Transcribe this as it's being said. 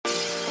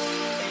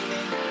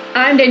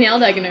I'm Danielle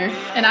Degener.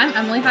 And I'm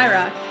Emalee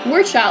Hyrock.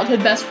 We're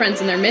childhood best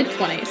friends in their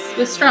mid-20s.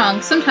 With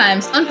strong,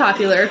 sometimes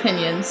unpopular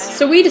opinions.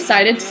 So we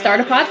decided to start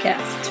a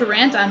podcast. To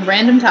rant on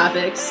random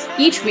topics.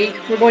 Each week,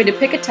 we're going to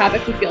pick a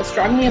topic we feel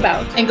strongly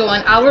about. And go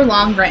on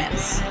hour-long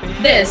rants.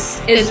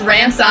 This is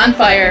Rants on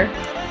Fire.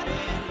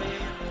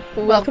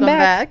 Welcome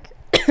back.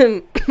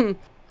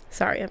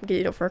 Sorry, I'm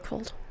getting over a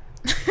cold.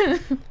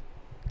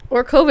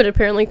 Or COVID,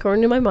 apparently,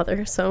 according to my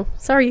mother. So,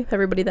 sorry,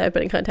 everybody that I've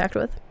been in contact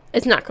with.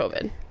 It's not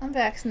COVID. I'm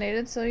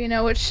vaccinated, so you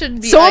know it should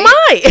be. So am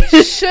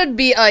I! Should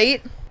be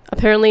it.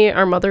 Apparently,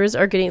 our mothers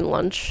are getting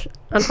lunch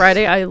on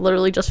Friday. I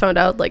literally just found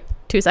out like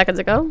 2 seconds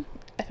ago.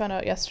 I found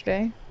out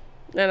yesterday.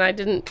 And I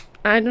don't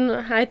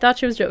know. I thought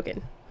she was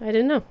joking. I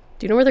didn't know.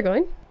 Do you know where they're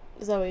going?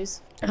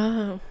 Zoe's.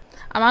 Oh.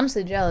 I'm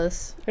honestly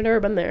jealous. I've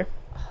never been there.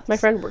 My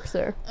friend works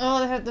there.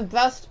 Oh, they have the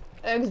best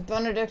eggs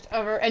Benedict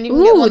ever. And you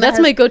can get one that's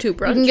my go-to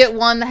brunch. You can get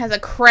one that has a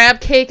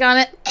crab cake on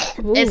it.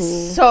 Ooh.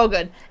 It's so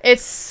good.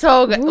 It's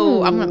so good.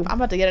 Ooh, I'm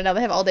about to get it now. They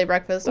have all-day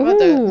breakfast. I'm about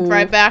to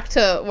drive back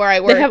to where I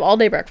work. They have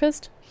all-day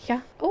breakfast? Yeah.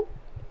 Oh,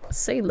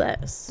 say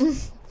less.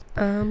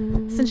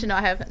 Since you know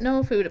I have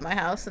no food at my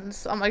house and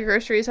all my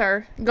groceries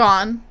are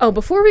gone. Oh,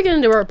 before we get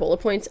into our bullet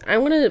points, I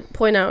want to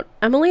point out,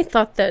 Emalee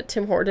thought that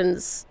Tim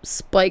Hortons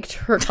spiked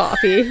her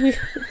coffee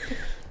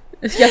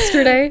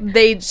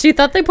yesterday. She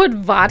thought they put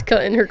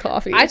vodka in her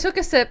coffee. I took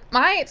a sip.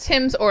 My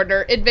Tim's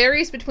order, it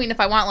varies between if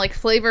I want like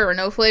flavor or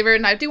no flavor,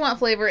 and I do want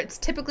flavor. It's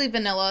typically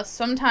vanilla.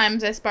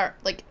 Sometimes I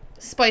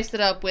spiced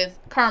it up with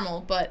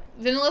caramel, but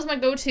vanilla's my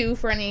go-to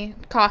for any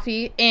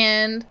coffee.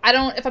 And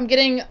if I'm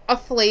getting a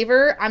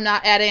flavor, I'm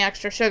not adding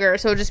extra sugar,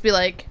 so it'll just be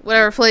like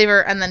whatever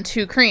flavor and then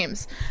 2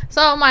 creams.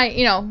 So my,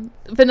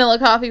 vanilla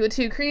coffee with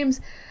 2 creams.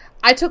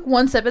 I took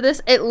one sip of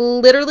this. It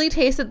literally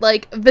tasted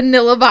like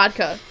vanilla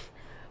vodka.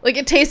 Like,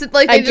 it tasted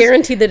like I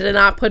guarantee they did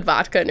not put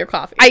vodka in your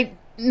coffee.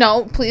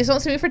 No, please don't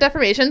sue me for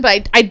defamation,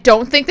 but I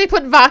don't think they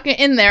put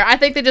vodka in there. I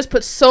think they just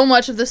put so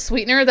much of the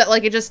sweetener that,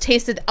 it just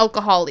tasted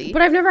alcohol-y.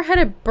 But I've never had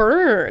it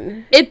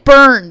burn. It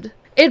burned.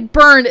 It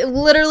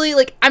literally,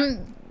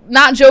 I'm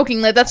not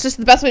joking. That's just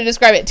the best way to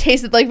describe it. It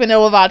tasted like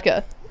vanilla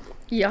vodka.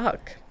 Yuck.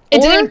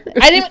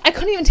 I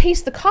couldn't even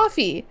taste the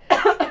coffee.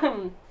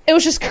 It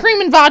was just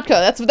cream and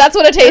vodka. That's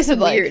what it tasted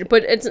like. Weird,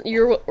 but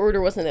your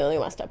order wasn't the only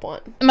one step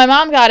one. My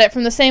mom got it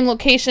from the same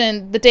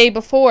location the day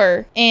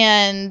before,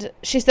 and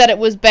she said it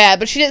was bad,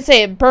 but she didn't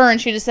say it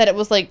burned. She just said it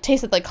was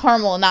tasted like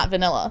caramel and not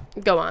vanilla.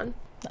 Go on.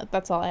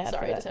 That's all I had.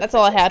 Sorry, that's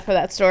all I had for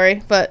that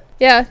story. But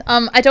yeah,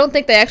 I don't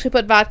think they actually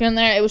put vodka in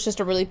there. It was just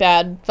a really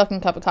bad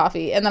fucking cup of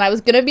coffee. And then I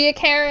was gonna be a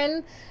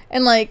Karen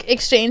and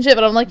exchange it,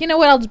 but I'm like, you know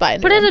what? I'll just buy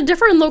it. But at a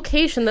different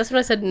location. That's when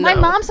I said no. My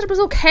mom said it was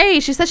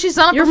okay. She said she's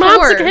done it Your before. Your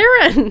mom's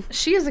a Karen.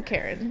 She is a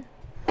Karen.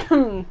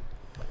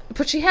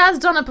 But she has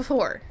done it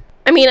before.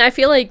 I mean, I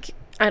feel like,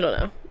 I don't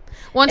know.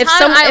 One time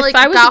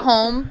I got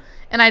home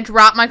and I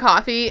dropped my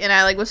coffee and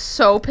I was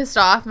so pissed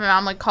off. My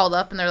mom called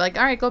up and they're like,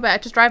 all right, go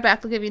back. Just drive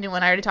back. They'll give you a new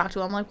one. I already talked to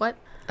them. I'm like, what?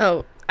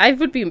 Oh, I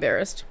would be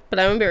embarrassed, but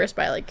I'm embarrassed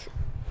by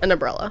an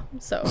umbrella.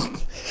 So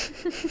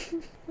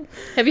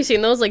have you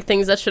seen those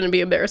things that shouldn't be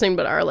embarrassing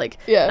but are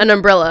an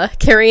umbrella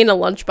carrying a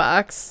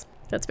lunchbox?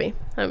 That's me.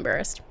 I'm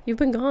embarrassed. You've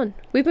been gone.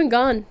 We've been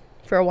gone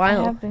for a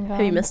while. I have been gone.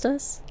 Have you missed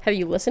us? Have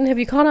you listened? Have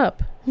you caught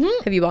up?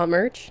 Mm-hmm. Have you bought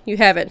merch? You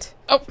haven't.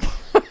 Oh.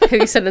 Have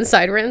you said in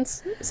side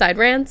rants?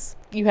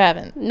 You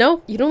haven't.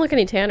 No, you don't look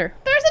any tanner.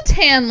 There's a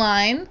tan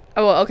line.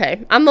 Oh, well,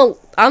 okay.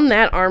 On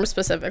that arm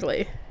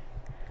specifically.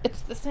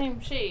 It's the same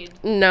shade.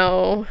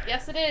 No.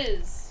 Yes, it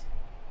is.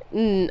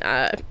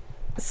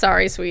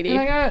 Sorry, sweetie. Oh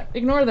my god,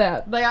 ignore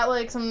that. They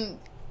got some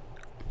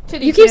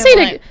titty. You keep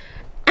saying it.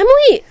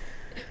 Emalee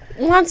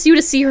wants you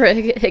to see her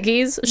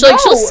hickeys.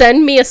 She'll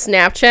send me a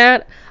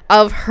Snapchat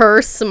of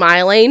her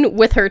smiling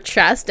with her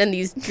chest and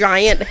these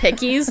giant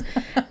hickeys,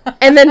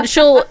 and then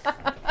she'll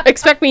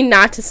expect me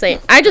not to say.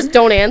 I just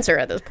don't answer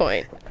at this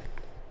point.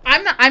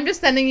 I'm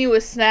just sending you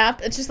a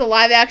snap. It's just a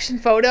live action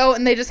photo,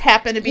 and they just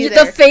happen to be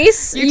there. The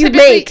face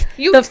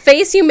the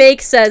face you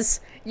make says.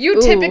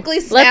 You typically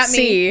snap me.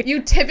 See. You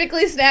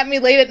typically snap me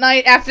late at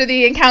night after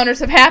the encounters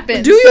have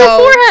happened. Do your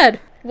forehead.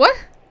 What?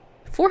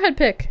 Forehead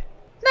pic.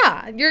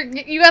 Nah,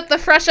 you got the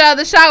fresh out of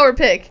the shower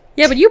pic.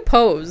 Yeah, but you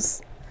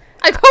pose.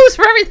 I pose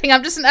for everything.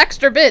 I'm just an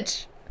extra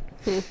bitch.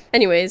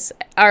 Anyways,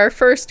 our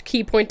first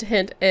key point to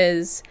hint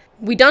is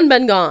we done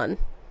been gone.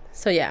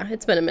 So yeah,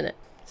 it's been a minute.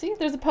 See,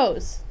 there's a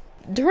pose.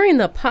 During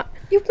the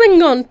you've been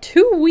gone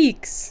 2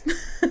 weeks.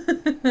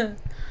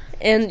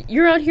 And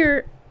you're out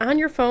here on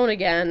your phone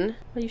again.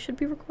 Well, you should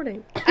be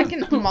recording. I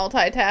can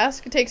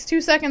multitask. It takes 2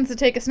 seconds to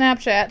take a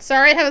Snapchat.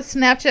 Sorry, I have a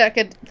Snapchat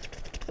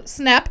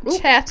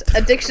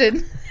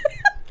addiction.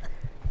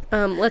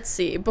 Let's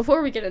see.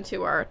 Before we get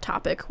into our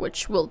topic,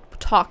 which we'll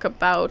talk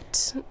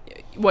about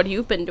what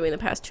you've been doing the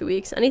past 2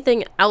 weeks,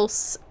 anything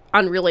else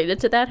unrelated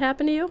to that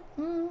happen to you?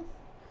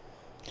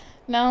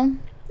 No.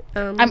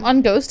 I'm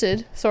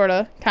unghosted,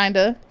 sorta,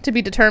 kinda, to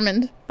be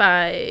determined.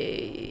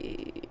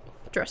 By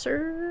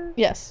dresser?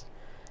 Yes.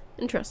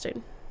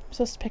 Interesting. I'm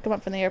supposed to pick him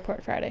up from the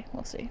airport Friday.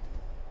 We'll see.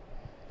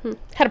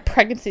 Had a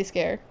pregnancy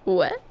scare.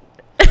 What?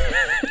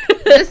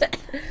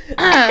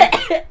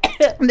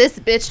 This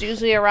bitch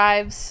usually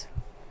arrives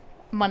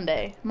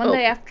Monday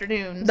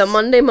afternoons. The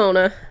Monday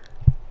Mona.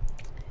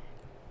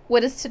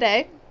 What is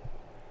today?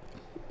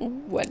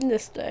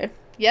 Wednesday.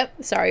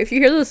 Yep. Sorry, if you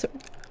hear this,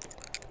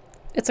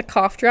 it's a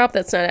cough drop.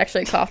 That's not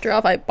actually a cough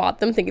drop. I bought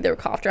them thinking they were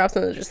cough drops,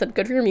 and they just said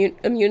good for your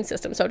immune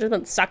system. So I've just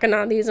been sucking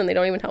on these, and they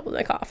don't even help with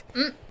my cough.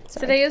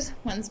 Today is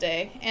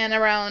Wednesday, and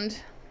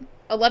around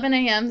 11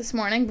 a.m. this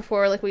morning,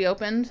 before we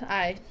opened,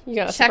 I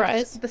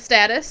checked the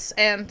status,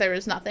 and there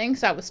was nothing.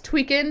 So I was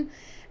tweaking,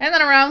 and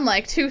then around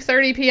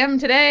 2:30 p.m.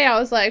 today, I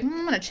was like,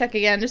 I'm gonna check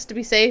again just to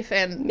be safe.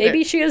 And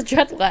maybe she has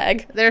jet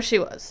lag. There she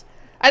was.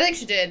 I think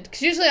she did,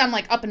 because usually I'm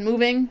up and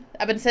moving.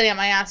 I've been sitting on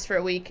my ass for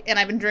a week, and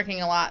I've been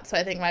drinking a lot, so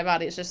I think my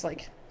body is just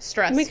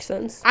stressed. Makes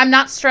sense. I'm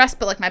not stressed,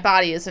 but my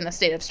body is in a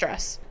state of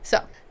stress.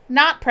 So,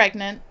 not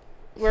pregnant.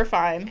 We're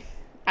fine.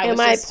 I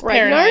was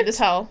paranoid as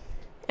hell.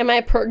 Am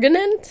I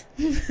pregnant?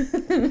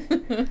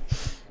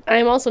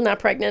 I'm also not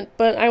pregnant,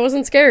 but I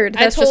wasn't scared.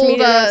 That's just me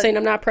saying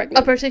I'm not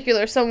pregnant. A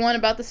particular someone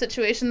about the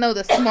situation, though,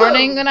 this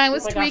morning when I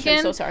was tweaking.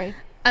 I'm so sorry.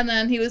 And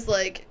then he was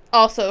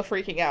also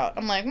freaking out.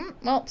 I'm like,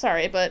 well,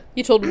 sorry, but...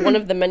 You told one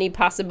of the many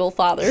possible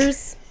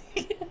fathers.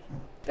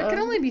 There can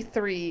only be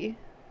 3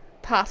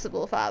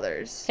 possible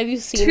fathers. Have you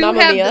seen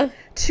Mamma Mia?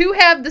 2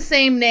 have the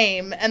same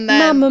name, and then...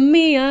 Mamma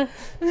Mia.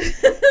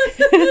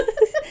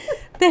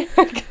 There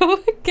I go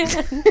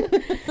again.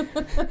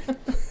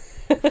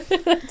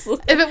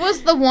 If it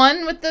was the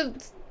one with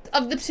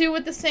of the 2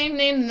 with the same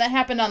name, then that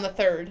happened on the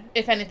 3rd.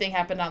 If anything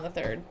happened on the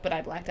 3rd. But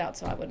I blacked out,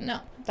 so I wouldn't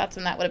know. That's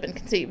when that would have been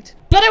conceived.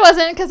 But I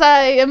wasn't, because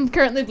I am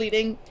currently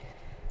bleeding.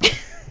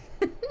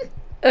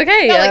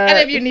 Okay. Not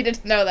any of you needed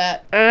to know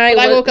that.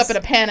 I woke up in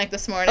a panic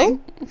this morning.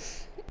 Oh,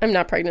 I'm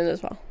not pregnant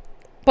as well.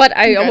 But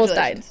I almost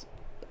died.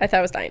 I thought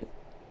I was dying.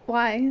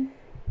 Why?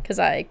 Because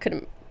I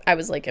couldn't. I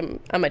was on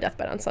my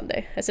deathbed on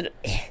Sunday. I said,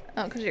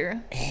 oh, because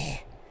you're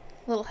a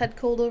little head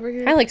cold over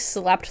here? I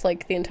slept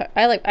the entire...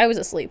 I was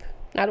asleep.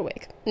 Not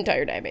awake.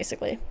 Entire day,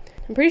 basically.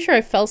 I'm pretty sure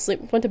I fell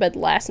asleep. Went to bed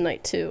last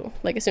night, too.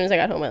 As soon as I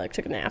got home, I,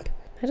 took a nap.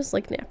 I just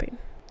like napping.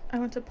 I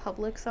went to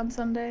Publix on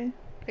Sunday.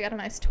 I got a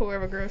nice tour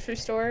of a grocery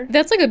store.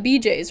 That's a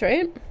BJ's,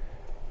 right?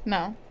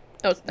 No.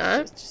 Oh, it's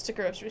not? It's just a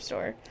grocery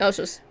store. Oh, it's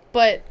just...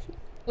 But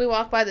we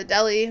walked by the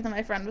deli, and then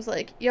my friend was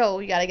like, yo,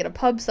 you gotta get a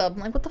pub sub. I'm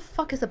like, what the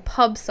fuck is a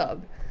pub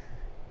sub?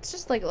 It's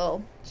just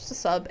just a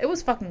sub. It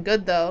was fucking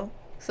good, though.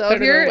 So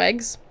better than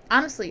Wegs?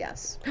 Honestly,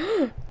 yes.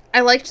 I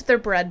liked their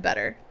bread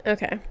better.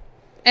 Okay.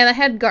 And I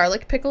had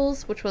garlic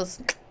pickles, which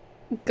was...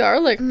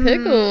 Garlic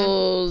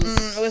pickles.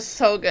 It was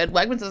so good.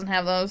 Wegmans doesn't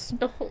have those.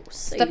 Oh,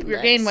 step up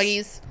your game,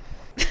 Weggies.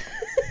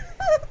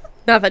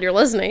 Not that you're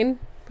listening,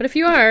 but if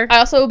you are... I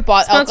also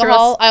bought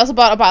alcohol. I also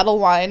bought a bottle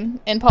of wine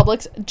in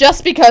Publix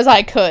just because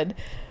I could.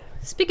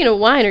 Speaking of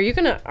wine, are you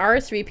going to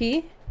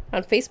RSVP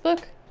on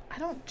Facebook? I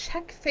don't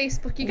check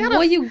Facebook. You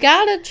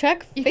gotta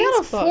check Facebook. You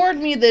gotta forward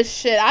me this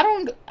shit. I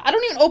don't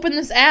even open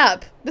this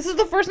app. This is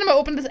the first time I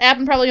opened this app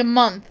in probably a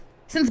month.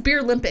 Since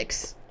Beer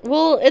Olympics.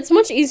 Well, it's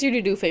much easier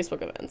to do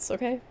Facebook events,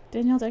 okay?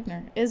 Danielle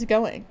Degner is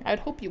going. I'd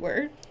hope you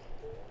were.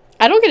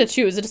 I don't get to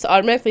choose. It just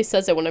automatically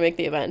says it when I make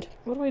the event.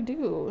 What do I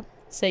do?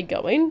 Say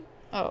going?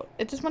 Oh,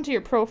 it just went to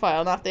your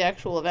profile, not the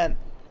actual event.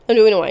 I'm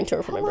doing a wine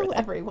tour for my Hello, birthday.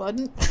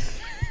 everyone.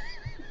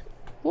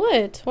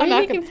 What? Why are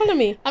you making fun of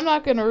me? I'm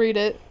not gonna read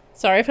it.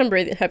 Sorry if I'm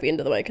breathing heavy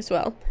into the mic as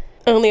well.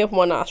 I only have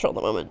one nostril at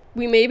the moment.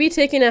 We may be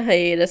taking a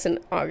hiatus in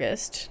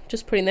August.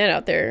 Just putting that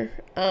out there.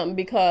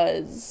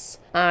 Because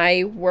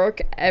I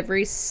work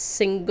every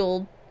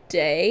single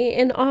day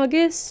in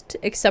August,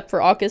 except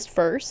for August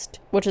 1st,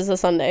 which is a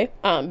Sunday.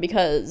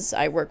 Because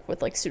I work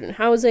with student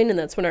housing, and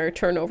that's when our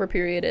turnover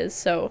period is.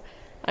 So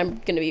I'm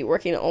going to be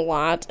working a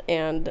lot,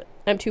 and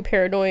I'm too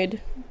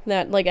paranoid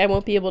that I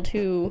won't be able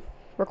to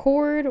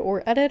record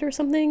or edit or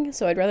something.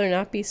 So I'd rather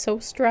not be so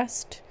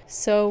stressed.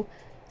 So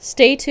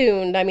stay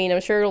tuned. I mean, I'm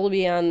sure it'll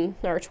be on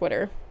our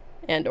Twitter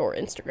and or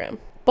Instagram.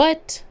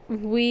 But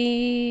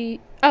we'll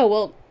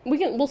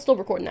still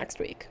record next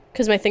week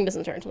because my thing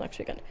doesn't start until next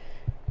weekend.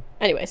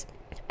 Anyways,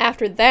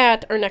 after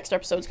that, our next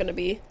episode is going to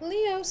be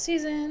Leo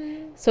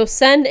season. So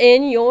send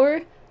in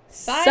your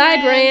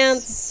side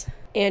rants.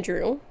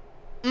 Andrew,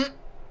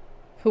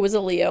 who is a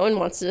Leo and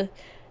wants to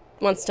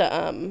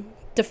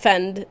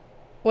defend.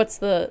 What's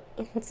the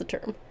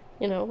term?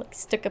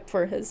 Stick up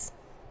for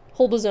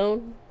hold his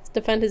own.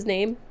 Defend his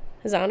name,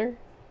 his honor,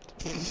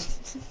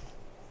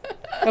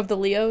 of the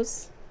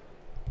Leos.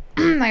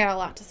 I got a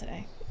lot to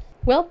say.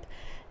 Well,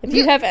 if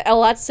you have a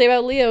lot to say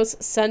about Leos,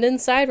 send in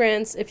side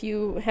rants. If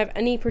you have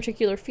any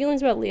particular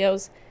feelings about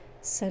Leos,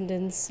 send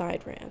in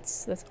side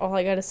rants. That's all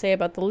I got to say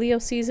about the Leo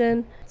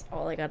season. That's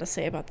all I got to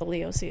say about the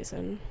Leo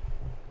season.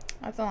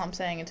 That's all I'm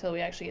saying until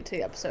we actually get to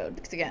the episode.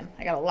 Because, again,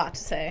 I got a lot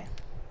to say.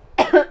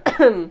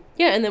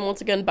 Yeah, and then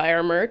once again, buy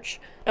our merch.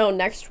 Oh,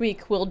 next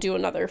week we'll do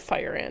another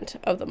fire rant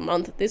of the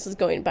month. This is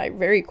going by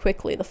very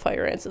quickly, the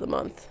fire rants of the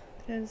month.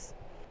 Because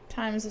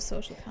time is a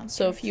social construct.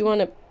 So if you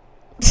want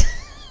to...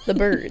 The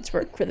birds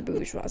work for the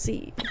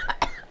bourgeoisie.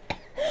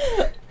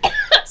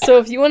 So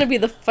if you want to be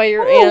the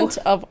fire ant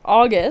of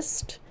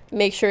August,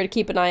 make sure to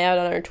keep an eye out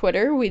on our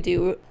Twitter. We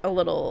do a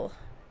little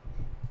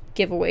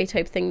giveaway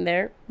type thing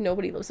there.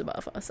 Nobody lives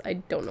above us. I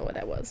don't know what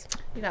that was.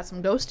 You got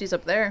some ghosties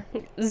up there.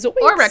 Zoinks.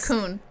 Or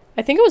raccoon.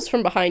 I think it was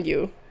from behind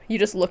you. You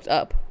just looked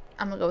up.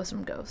 I'm gonna go with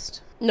some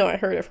ghost. No, I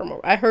heard it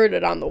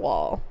on the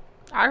wall.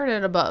 I heard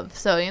it above,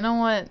 so you know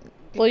what?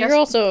 Well, you're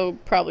also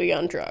probably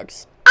on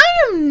drugs. I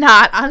am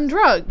not on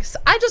drugs.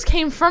 I just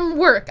came from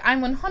work.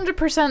 I'm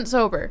 100%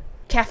 sober.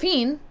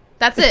 Caffeine.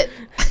 That's it.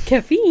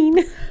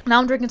 Caffeine. Now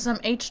I'm drinking some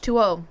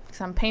H2O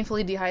because I'm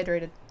painfully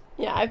dehydrated.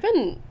 Yeah,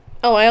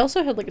 I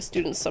also had like a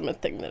student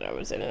summit thing that I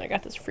was in, and I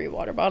got this free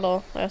water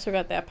bottle. I also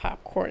got that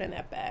popcorn and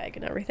that bag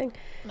and everything.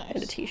 Nice.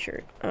 And a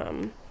t-shirt.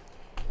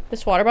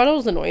 This water bottle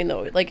is annoying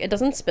though. Like, it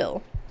doesn't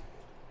spill.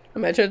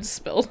 Imagine it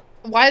spilled.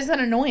 Why is that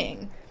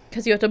annoying?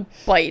 Because you have to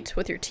bite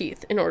with your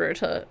teeth in order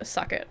to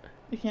suck it.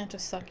 You can't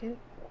just suck it?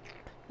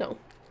 No.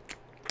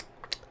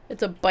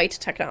 It's a bite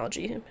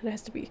technology. It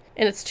has to be.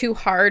 And it's too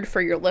hard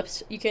for your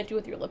lips. You can't do it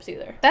with your lips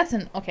either.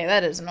 Okay,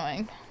 that is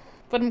annoying.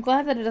 But I'm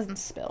glad that it doesn't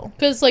spill.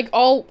 Because, like,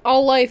 all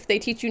life, they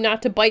teach you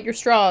not to bite your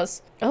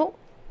straws. Oh,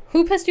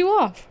 who pissed you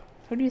off?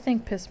 Who do you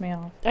think pissed me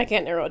off? I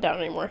can't narrow it down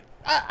anymore.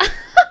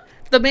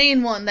 The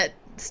main one that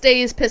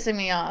stays pissing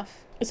me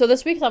off. So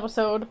this week's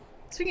episode...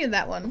 Speaking of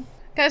that one,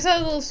 can I tell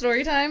a little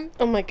story time?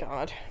 Oh my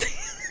god.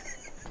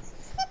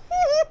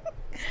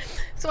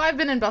 So I've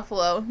been in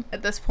Buffalo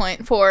at this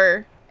point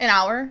for an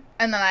hour,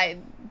 and then I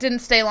didn't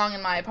stay long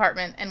in my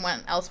apartment and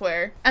went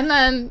elsewhere. And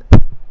then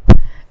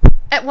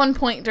at one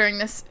point during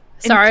this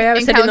Sorry, I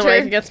was hitting the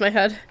mic against my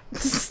head.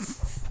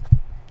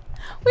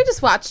 We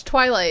just watched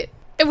Twilight.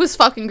 It was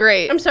fucking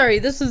great. I'm sorry,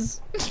 this is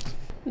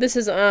let's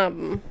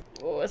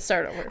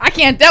start over.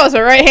 That was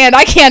a right hand.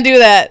 I can't do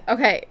that.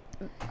 Okay.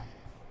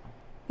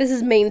 This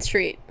is Main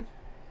Street.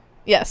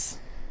 Yes.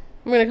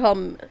 I'm gonna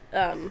call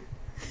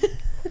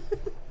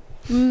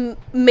him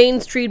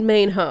Main Street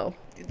Main Ho.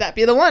 That'd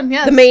be the one,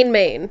 yes. The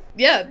main.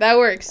 Yeah, that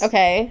works.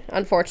 Okay.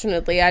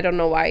 Unfortunately, I don't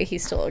know why he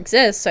still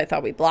exists. I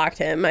thought we blocked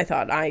him. I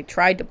thought I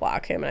tried to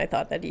block him, and I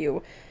thought that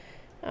you...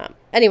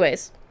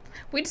 anyways.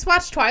 We just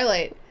watched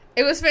Twilight.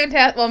 It was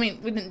fantastic. Well, I mean,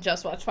 we didn't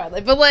just watch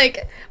Twilight, but,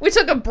 like, we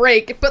took a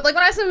break. But, like,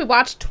 when I said we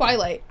watched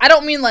Twilight, I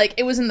don't mean, like,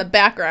 it was in the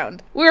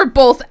background. We were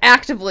both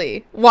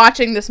actively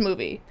watching this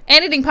movie.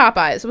 And eating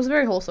Popeyes. It was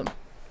very wholesome.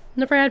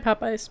 Never had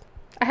Popeyes.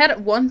 I had it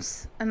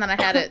once, and then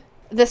I had it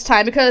this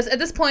time, because at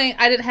this point,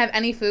 I didn't have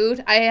any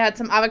food. I had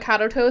some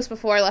avocado toast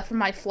before I left for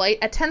my flight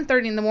at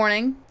 10:30 in the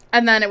morning,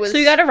 and then it was... So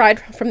you got a ride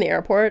from the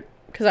airport?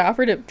 Because I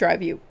offered to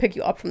pick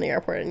you up from the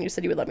airport, and you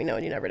said you would let me know,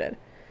 and you never did.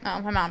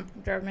 Oh, my mom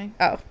drove me.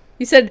 Oh.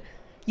 You said,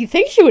 you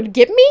think she would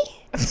get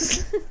me?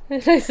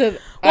 And I said,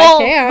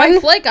 well, I can. My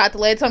flight got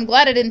delayed, so I'm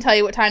glad I didn't tell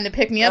you what time to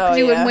pick me up, because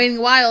you were waiting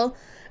a while.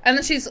 And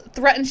then she's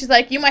threatened, she's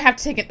like, you might have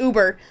to take an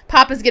Uber.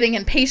 Papa's getting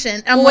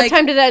impatient. I'm what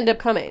time did it end up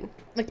coming?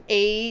 Like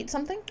 8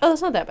 something? Oh,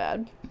 that's not that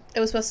bad. It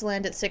was supposed to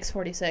land at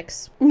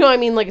 6:46. No, I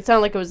mean, like, it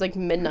sounded like it was, like,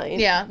 midnight.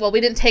 Yeah, well, we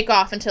didn't take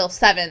off until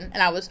 7,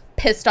 and I was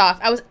pissed off.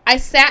 I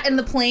sat in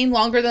the plane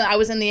longer than I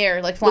was in the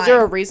air, like, flying. Was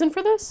there a reason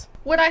for this?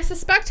 What I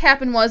suspect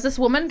happened was this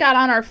woman got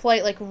on our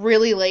flight, like,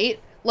 really late.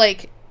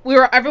 Like,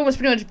 everyone was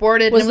pretty much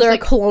boarded. Was and there a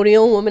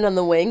colonial woman on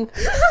the wing?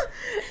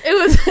 It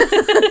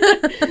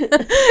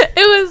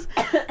was,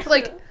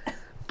 like,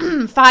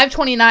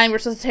 5:29, we're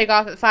supposed to take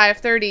off at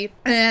 5:30,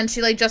 and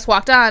she, like, just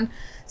walked on.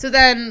 So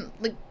then,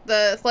 like,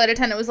 the flight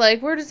attendant was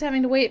like, we're just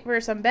having to wait for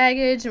some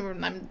baggage,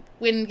 and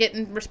we didn't get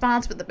in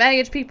response with the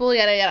baggage people,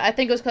 yada, yada. I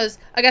think it was because,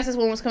 I guess this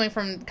woman was coming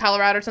from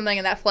Colorado or something,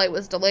 and that flight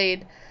was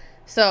delayed.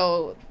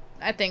 So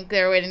I think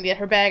they were waiting to get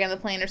her bag on the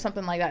plane or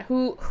something like that.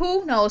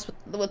 Who knows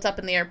what's up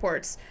in the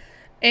airports?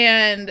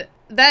 And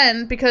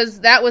then, because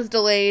that was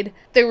delayed,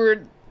 there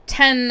were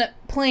 10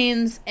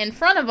 planes in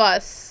front of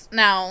us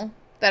now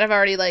that have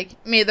already,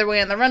 like, made their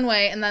way on the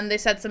runway, and then they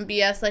said some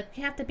BS, like,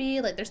 we have to be,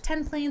 like, there's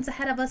 10 planes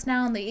ahead of us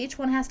now, and each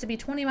one has to be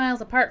 20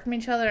 miles apart from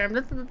each other, and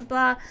blah, blah, blah,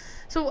 blah.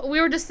 So we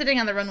were just sitting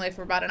on the runway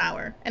for about an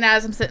hour, and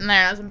as I'm sitting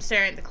there, as I'm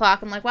staring at the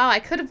clock, I'm like, wow, I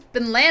could have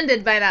been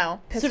landed by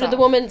now. Pissed So did off. the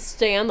woman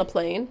stay on the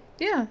plane?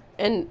 Yeah.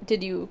 And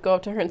did you go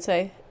up to her and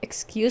say,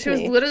 excuse me?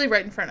 She was literally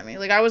right in front of me.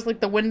 Like, I was, like,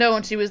 the window,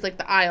 and she was, like,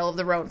 the aisle of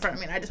the row in front of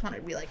me, and I just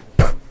wanted to be like,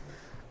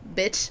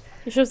 bitch.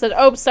 You should have said,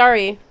 oh,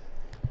 sorry.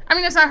 I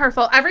mean, it's not her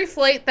fault. Every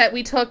flight that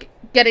we took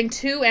getting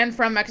to and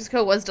from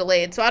Mexico was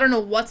delayed, so I don't know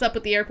what's up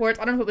with the airports.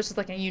 I don't know if it was just,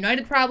 like, a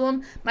United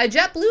problem. My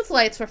JetBlue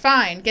flights were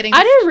fine. I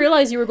didn't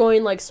realize you were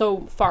going, like,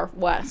 so far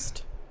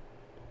west.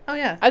 Oh,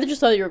 yeah. I just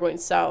thought you were going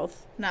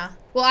south. Nah.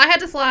 Well, I had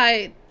to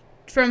fly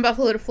from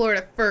Buffalo to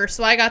Florida first,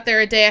 so I got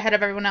there a day ahead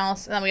of everyone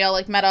else, and then we all,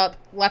 like, met up,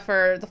 left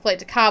for the flight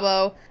to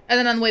Cabo, and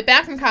then on the way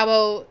back from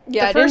Cabo, the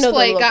first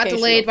flight got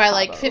delayed by,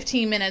 like,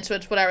 15 minutes,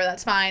 which, whatever,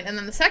 that's fine, and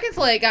then the second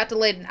flight got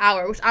delayed an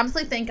hour, which,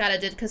 honestly, thank God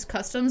it did, because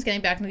customs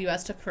getting back into the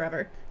U.S. took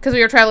forever, because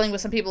we were traveling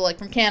with some people, like,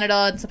 from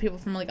Canada, and some people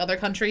from, like, other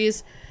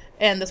countries,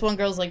 and this one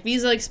girl's, like,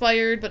 visa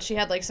expired, but she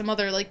had, like, some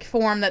other, like,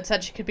 form that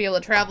said she could be able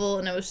to travel,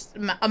 and it was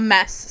a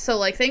mess. So,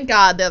 like, thank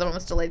God the other one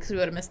was delayed, because we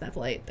would have missed that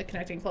flight, the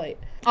connecting flight.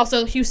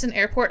 Also, Houston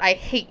Airport, I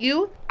hate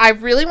you. I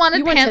really wanted...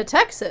 You went to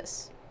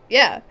Texas.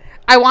 Yeah.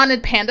 I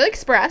wanted Panda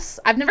Express.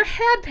 I've never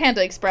had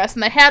Panda Express,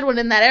 and they had one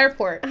in that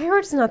airport. I heard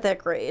it's not that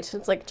great.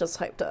 It's like just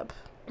hyped up.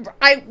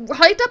 I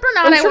hyped up or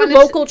not, I'm sure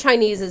local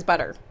Chinese is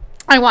better.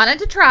 I wanted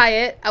to try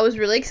it. I was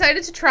really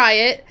excited to try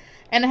it,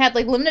 and I had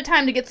like limited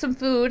time to get some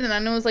food, and I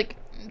know it was like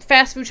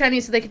fast food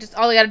Chinese, so they could just,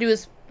 all they gotta do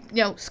is,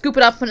 you know, scoop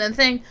it up and then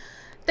thing.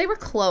 They were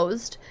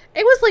closed.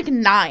 It was like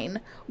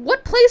 9.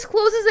 What place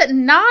closes at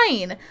 9?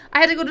 I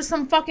had to go to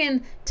some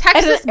fucking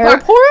Texas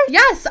airport?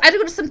 Yes, I had to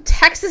go to some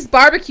Texas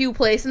barbecue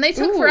place, and they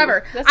took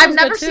forever. I've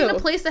never seen a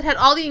place that had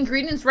all the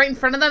ingredients right in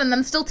front of them and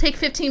then still take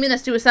 15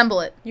 minutes to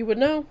assemble it. You would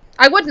know.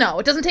 I would know.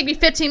 It doesn't take me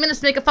 15 minutes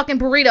to make a fucking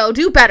burrito.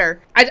 Do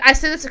better. I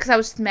say this because I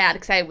was just mad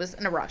because I was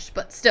in a rush,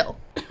 but still.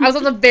 I was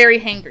also very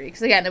hangry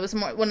because, again, it was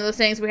one of those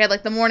things we had,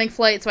 like, the morning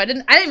flight, so I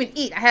didn't even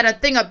eat. I had a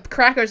thing of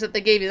crackers that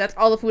they gave you. That's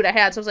all the food I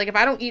had. So I was like, if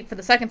I don't eat for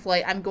the second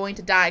flight, I'm going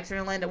to die because we're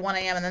going to land at 1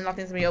 a.m. and then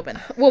nothing's going to be open.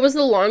 What was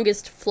the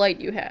longest flight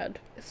you had?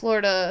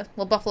 Florida.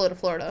 Well, Buffalo to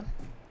Florida.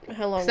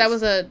 How long that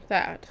was that?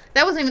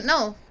 That wasn't even,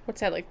 no.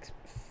 What's that, like?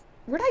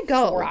 Where'd I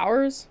go? 4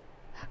 hours?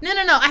 No.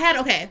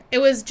 It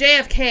was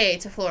JFK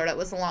to Florida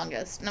was the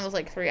longest, and it was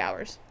like 3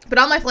 hours. But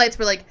all my flights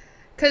were like,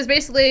 because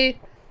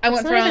basically I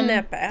went from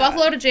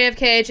Buffalo to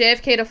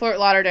JFK to Fort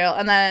Lauderdale,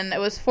 and then it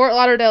was Fort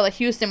Lauderdale to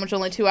Houston, which was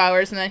only 2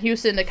 hours, and then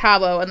Houston to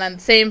Cabo, and then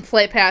same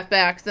flight path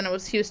back. So then it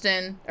was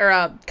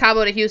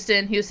Cabo to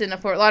Houston, Houston to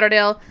Fort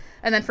Lauderdale,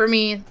 and then for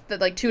me,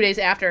 like 2 days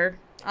after,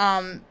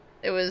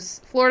 it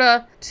was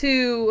Florida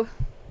to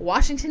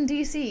Washington,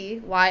 D.C.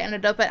 Why I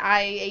ended up at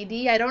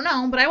IAD, I don't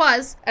know, but I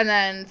was. And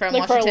then from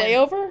Washington. For a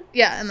layover?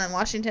 Yeah, and then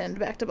Washington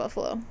back to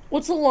Buffalo.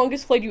 What's the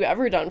longest flight you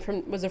ever done?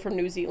 Was it from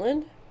New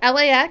Zealand?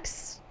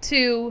 LAX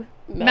to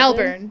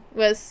Melbourne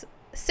was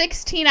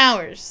 16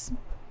 hours.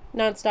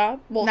 Non-stop?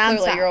 Well,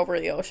 non-stop. Clearly you're over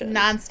the ocean.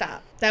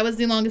 Non-stop. That was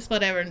the longest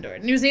flight I ever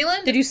endured. New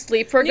Zealand? Did you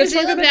sleep for a good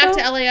chunk of it, New Zealand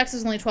back to LAX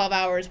is only 12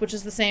 hours, which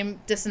is the same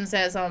distance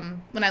as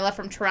when I left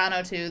from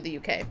Toronto to the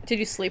UK. Did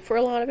you sleep for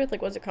a lot of it?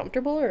 Like, was it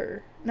comfortable,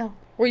 or? No.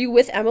 Were you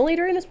with Emalee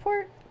during this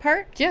part?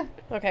 Yeah.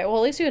 Okay, well,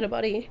 at least you had a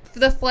buddy. For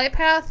the flight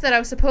path that I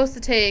was supposed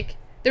to take,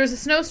 there was a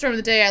snowstorm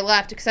the day I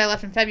left, because I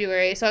left in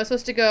February, so I was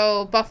supposed to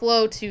go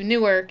Buffalo to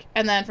Newark,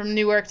 and then from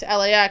Newark to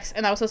LAX,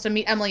 and I was supposed to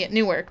meet Emalee at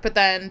Newark, but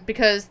then,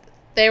 because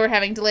they were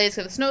having delays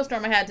because of the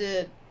snowstorm, I had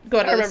to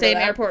go to the same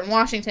airport in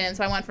Washington,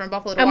 so I went from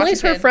Buffalo to Washington.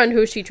 Emilee's her friend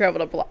who she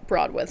traveled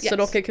abroad with, so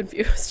don't get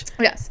confused.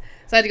 Yes.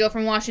 So I had to go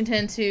from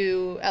Washington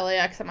to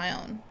LAX on my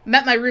own.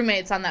 Met my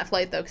roommates on that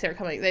flight, though,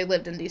 because they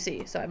lived in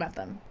D.C., so I met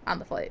them on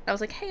the flight. I was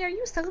like, hey, are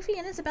you Sophie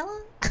and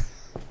Isabella?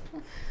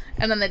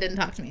 And then they didn't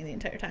talk to me the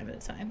entire time, but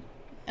it's fine.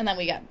 And then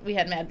we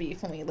had mad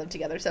beef when we lived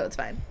together, so it's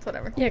fine. It's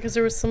whatever. Yeah, because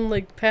there was some,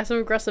 like,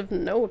 passive-aggressive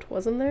note,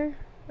 wasn't there?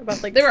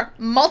 About, like, there were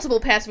multiple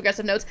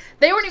passive-aggressive notes.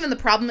 They weren't even the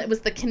problem. It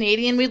was the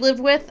Canadian we lived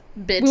with.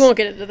 Bitch. We won't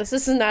get into this.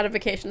 This is not a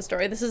vacation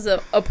story. This is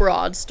a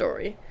abroad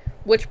story.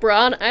 Which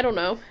broad? I don't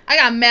know. I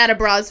got mad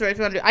abroad story if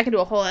you want to do. I can do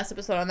a whole ass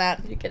episode on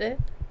that. You get it?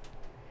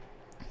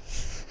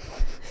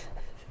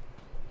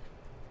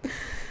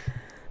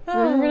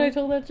 Remember when I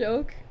told that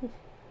joke?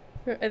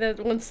 At that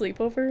one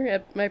sleepover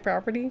at my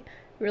property?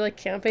 We were, like,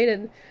 camping,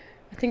 and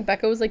I think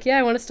Becca was like, yeah,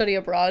 I want to study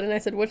abroad. And I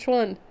said, which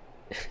one?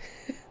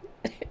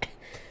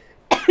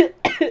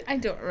 I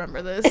don't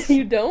remember this.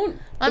 You don't?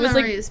 My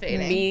memory is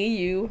fading. Me,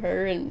 you,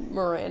 her, and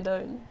Miranda.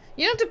 And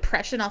you know,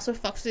 depression also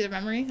fucks with your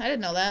memory. I didn't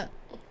know that.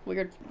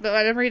 Weird. But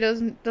my memory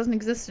doesn't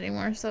exist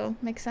anymore, so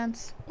makes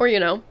sense. Or, you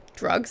know,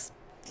 drugs.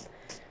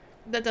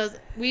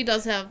 We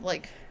does have,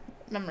 like,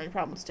 memory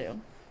problems,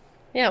 too.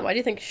 Yeah, why do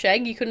you think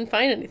Shaggy couldn't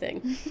find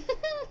anything?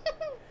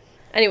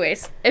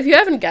 Anyways, if you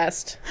haven't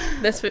guessed,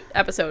 this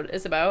episode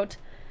is about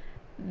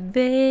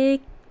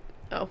vacations.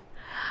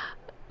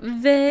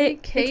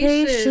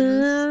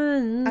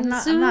 I'm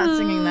not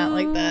singing that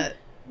like that.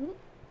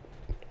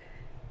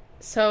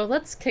 So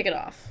let's kick it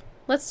off.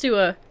 Let's do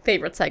a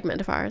favorite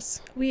segment of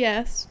ours. We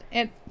asked,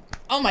 and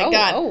oh my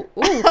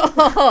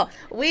god,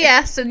 we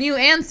asked and you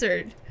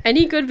answered.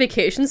 Any good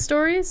vacation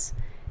stories?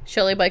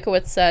 Shelley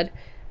Bykowitz said,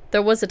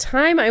 there was a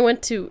time I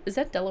went to, is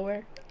that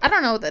Delaware? I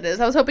don't know what that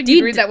is. I was hoping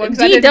you'd read that one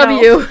because I didn't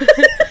know.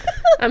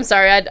 I'm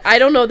sorry, I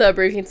don't know the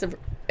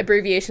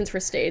abbreviations for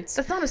states.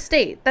 That's not a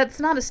state. That's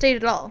not a state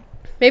at all.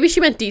 Maybe she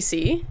meant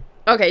DC.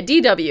 Okay,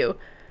 DW.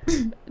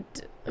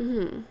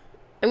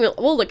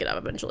 We'll look it up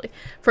eventually.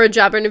 For a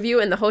job interview,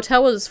 and the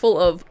hotel was full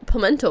of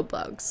pimento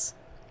bugs.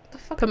 The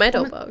fuck?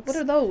 Pimento bugs. What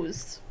are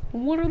those?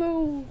 What are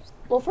those?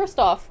 Well, first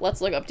off,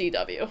 let's look up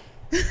DW.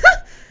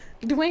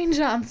 Dwayne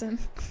Johnson.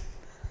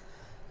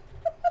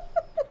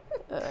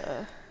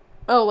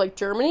 Like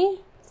Germany?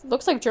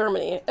 Looks like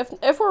Germany.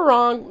 If we're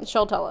wrong,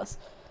 she'll tell us.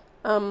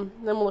 Then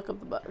we'll look up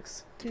the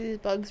bugs. Do these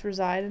bugs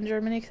reside in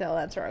Germany? Because that'll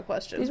answer our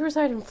question. These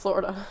reside in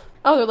Florida.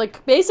 Oh, they're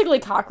like basically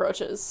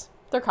cockroaches.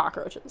 They're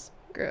cockroaches.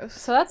 Gross.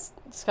 So that's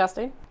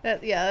disgusting.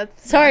 That's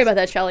Sorry nasty. about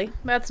that, Shelley.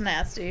 That's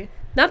nasty.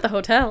 Not the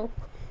hotel.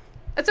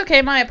 It's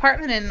okay. My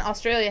apartment in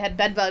Australia had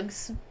bed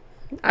bugs.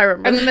 I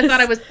remember. And then they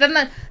thought I was.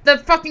 Then the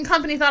fucking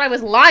company thought I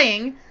was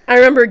lying. I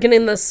remember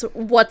getting this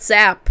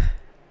WhatsApp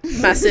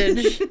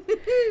message.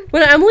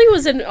 When Emily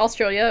was in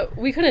Australia,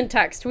 we couldn't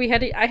text. I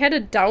had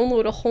to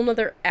download a whole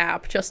nother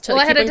app just to I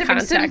keep had a in different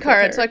contact SIM with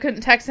card, her. so I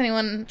couldn't text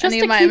anyone, Just any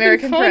to of my keep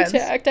American in friends.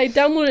 contact, I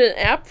downloaded an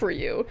app for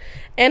you.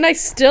 And I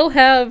still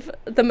have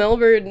the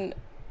Melbourne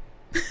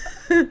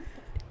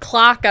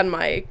clock on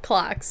my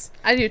clocks.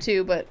 I do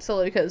too, but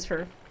solely because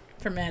for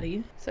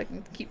Maddie, so I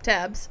can keep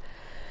tabs.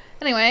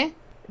 Anyway,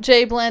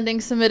 Jay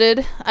Blanding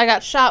submitted, I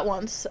got shot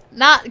once.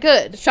 Not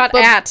good. Shot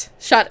at.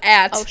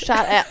 Oh,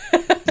 shot at.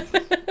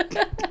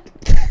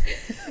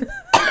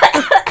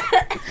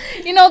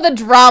 You know, the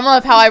drama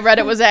of how I read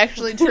it was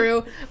actually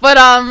true. But,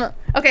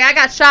 okay, I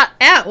got shot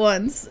at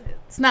once.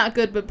 It's not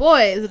good, but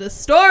boy, is it a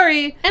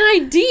story. And I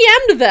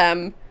DM'd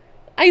them.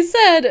 I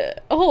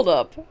said, hold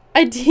up.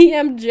 I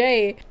DM'd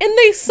Jay. And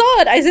they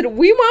saw it. I said,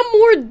 we want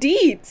more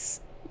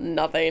deets.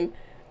 Nothing.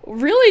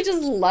 Really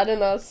just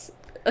letting us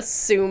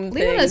assume things.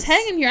 Leaving us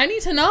hanging here. I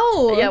need to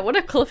know. Yeah, what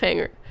a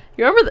cliffhanger.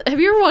 You remember, have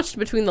you ever watched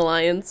Between the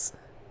Lions?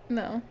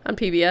 No. On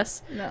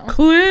PBS? No.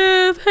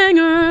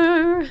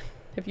 Cliffhanger.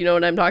 If you know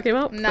what I'm talking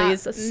about,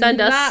 please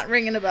send us. Not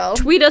ringing a bell.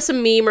 Tweet us a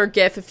meme or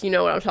GIF if you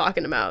know what I'm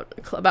talking about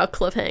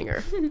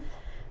cliffhanger.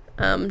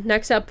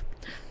 Next up,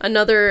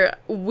 another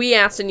we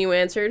asked and you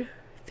answered.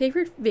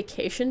 Favorite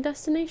vacation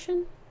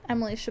destination?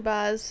 Emily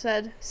Shabazz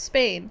said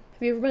Spain.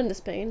 Have you ever been to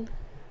Spain?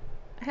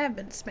 I have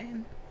been to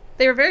Spain.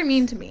 They were very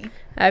mean to me.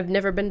 I've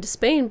never been to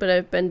Spain, but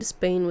I've been to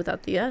Spain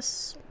without the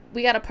S.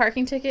 We got a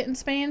parking ticket in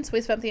Spain, so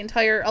we spent the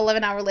entire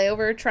 11-hour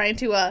layover trying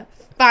to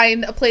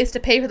find a place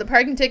to pay for the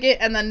parking ticket,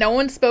 and then no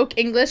one spoke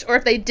English, or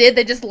if they did,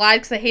 they just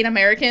lied because they hate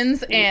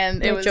Americans,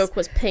 and The joke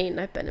was pain.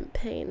 I've been in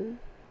pain.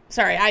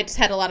 Sorry, I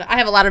have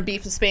a lot of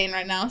beef with Spain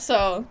right now,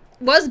 so...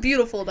 Was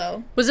beautiful,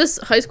 though. Was this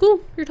high school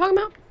you're talking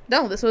about?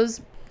 No, this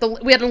was...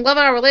 We had an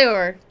 11-hour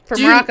layover for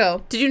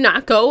Morocco. Did you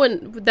not go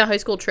in the high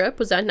school trip?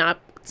 Was that not...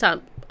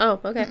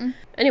 Oh, okay. Mm-mm.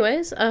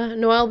 Anyways,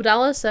 Noelle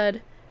Abdallah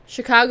said,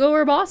 Chicago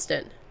or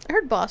Boston? I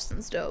heard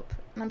Boston's dope,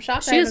 and I'm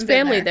shocked She has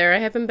family there. I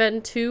haven't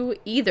been to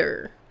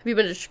either. Have you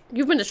been to...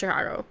 You've been to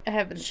Chicago. I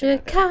have been to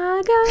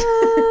Chicago.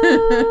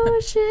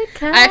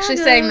 Chicago. I actually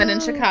sang that in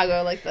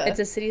Chicago, like the... It's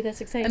a city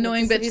that's exciting.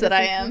 Annoying bitch that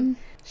I am.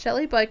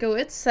 Shelley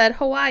Bykowitz said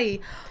Hawaii.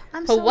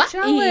 I'm so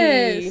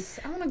jealous.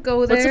 I want to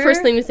go there. What's the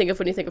first thing you think of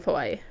when you think of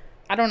Hawaii?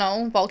 I don't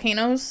know.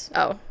 Volcanoes?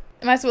 Oh.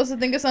 Am I supposed to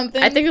think of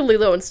something? I think of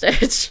Lilo and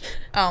Stitch.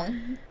 Oh.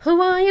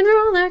 Hawaiian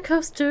roller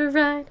coaster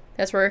ride.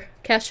 That's where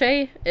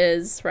Cache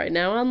is right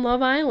now on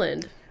Love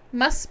Island.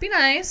 Must be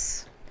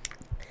nice.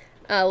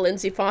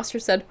 Lindsay Foster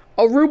said,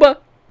 Aruba.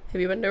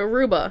 Have you been to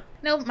Aruba?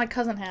 No, my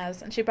cousin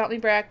has, and she brought me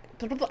back...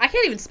 I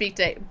can't even speak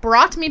today.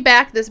 Brought me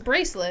back this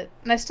bracelet,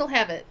 and I still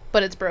have it,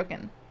 but it's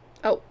broken.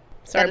 Oh,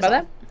 sorry about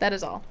that. That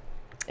is all.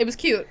 It was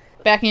cute.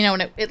 Back,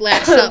 when it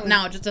latched up.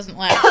 Now it just doesn't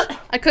latch.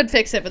 I could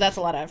fix it, but that's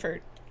a lot of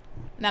effort.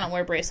 And I don't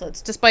wear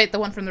bracelets, despite the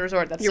one from the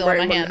resort that's still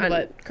in my hand.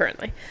 But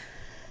currently.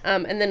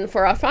 And then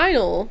for our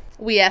final...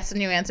 We asked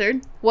and you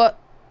answered. What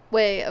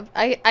way of...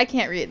 I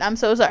can't read. I'm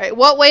so sorry.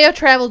 What way of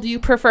travel do you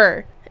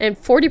prefer? And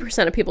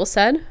 40% of people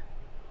said...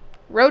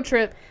 Road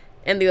trip.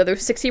 And the other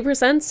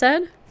 60%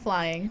 said...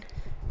 Flying.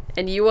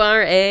 And you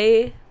are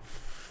a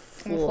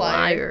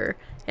flyer.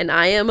 And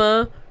I am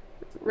a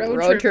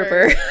road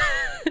tripper.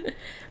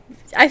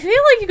 I feel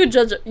like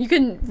you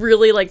can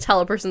really, tell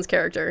a person's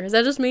character. Is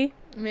that just me?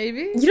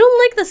 Maybe. You don't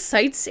like the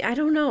sights? I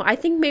don't know. I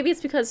think maybe it's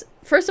because,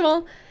 first of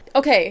all,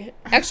 okay,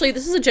 actually,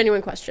 this is a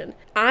genuine question.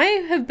 I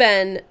have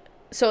been,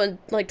 so in,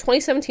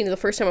 2017 is the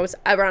first time I was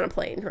ever on a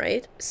plane,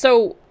 right?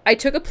 So I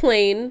took a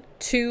plane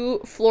to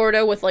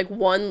Florida with,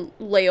 one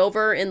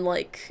layover in,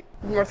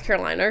 North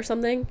Carolina or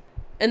something.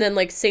 And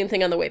then, same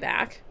thing on the way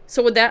back.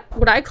 So would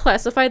I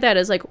classify that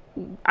as,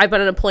 I've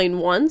been on a plane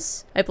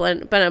once, I've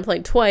been on a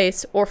plane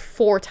twice, or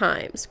 4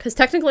 times? Because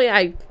technically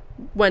I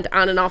went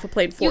on and off a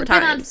plane 4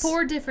 times. You've been on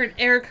 4 different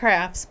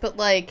aircrafts, but,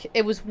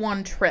 it was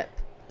one trip.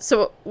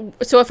 So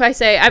if I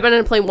say I've been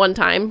on a plane 1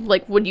 time,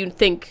 would you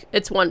think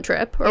it's 1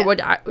 trip? Or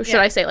should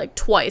I say,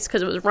 twice,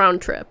 because it was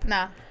round trip?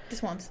 Nah,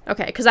 just once.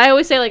 Okay, because I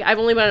always say, I've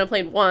only been on a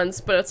plane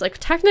once, but it's,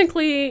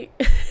 technically...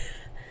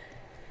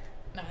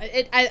 No,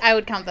 I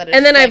would count that as...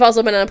 And then I've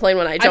also been on a plane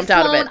when I jumped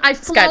out of it. I've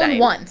flown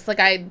once.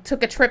 I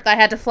took a trip that I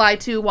had to fly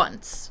to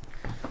once.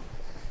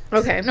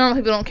 Okay. Normal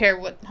people don't care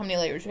how many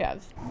layers you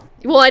have.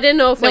 Well, I didn't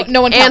know if,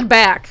 no one and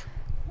back.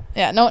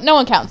 Yeah, no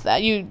one counts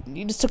that. You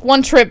just took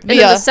 1 trip via, and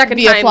then the second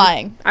time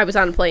flying. I was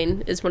on a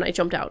plane is when I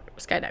jumped out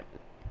skydiving.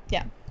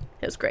 Yeah.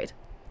 It was great.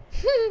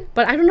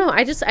 But I don't know.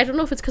 I don't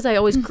know if it's because I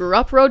always grew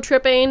up road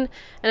tripping,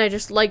 and I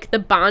just like the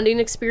bonding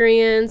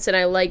experience, and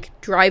I like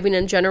driving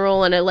in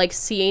general, and I like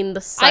seeing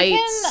the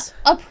sights.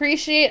 I can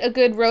appreciate a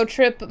good road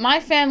trip, but my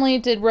family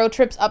did road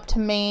trips up to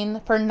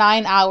Maine for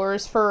 9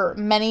 hours for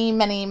many,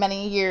 many,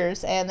 many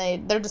years, and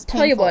they're just painful.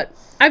 Tell you what,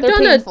 I've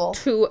done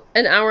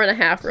an hour and a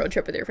half road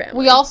trip with your family.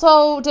 We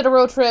also did a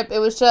road trip. It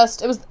was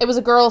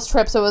a girls'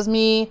 trip, so it was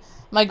me,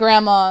 my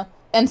grandma,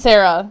 and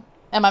Sarah,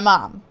 and my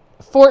mom.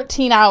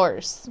 14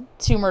 hours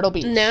to Myrtle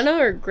Beach. Nana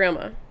or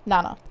Grandma?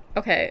 Nana.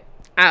 Okay.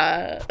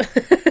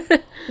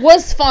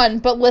 Was fun,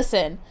 but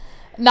listen.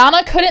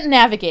 Nana couldn't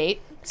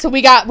navigate, So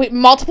we got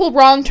multiple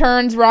wrong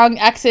turns, wrong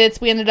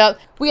exits. We ended up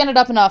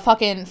in a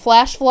fucking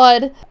flash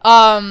flood.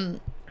 I'm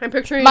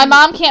picturing my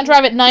mom can't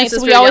drive at night,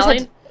 so we always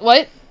had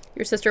what?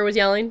 Your sister was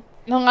yelling?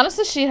 No,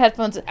 honestly, she had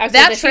headphones.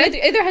 That trick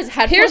either has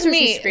headphones. Here's or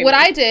me. she's screaming. What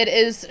I did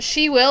is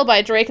 "She Will"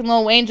 by Drake and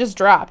Lil Wayne just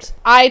dropped.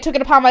 I took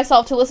it upon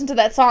myself to listen to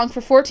that song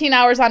for 14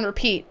 hours on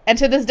repeat, and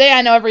to this day,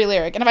 I know every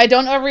lyric. And if I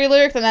don't know every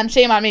lyric, then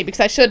shame on me because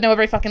I should know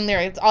every fucking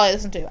lyric. That's all I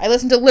listen to. I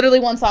listened to literally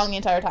one song the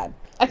entire time.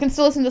 I can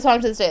still listen to the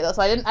song to this day though,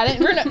 so I didn't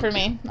ruin it for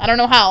me. I don't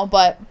know how,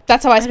 but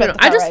that's how I spent the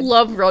car I just ride.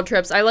 love road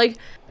trips. I like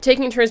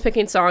taking turns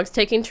picking songs,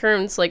 taking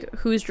turns like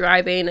who's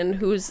driving and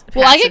who's passenger.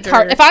 Well, I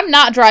get if I'm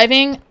not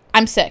driving,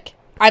 I'm sick.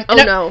 If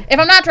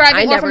I'm not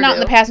driving or if I'm not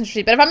in the passenger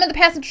seat. But if I'm in the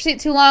passenger seat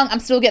too long, I'm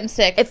still getting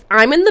sick. If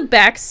I'm in the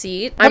back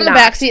seat, I'm in the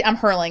back seat, I'm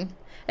hurling.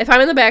 If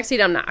I'm in the back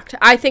seat, I'm knocked.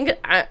 I think,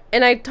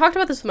 and I talked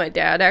about this with my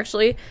dad,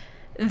 actually.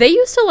 They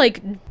used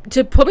to,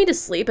 to put me to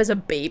sleep as a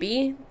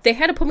baby, they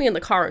had to put me in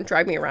the car and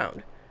drive me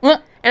around.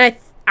 What? And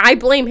I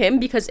blame him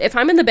because if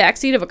I'm in the back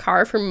seat of a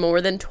car for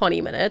more than 20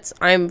 minutes,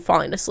 I'm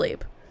falling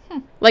asleep.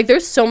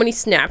 There's so many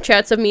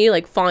Snapchats of me,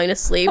 falling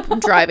asleep,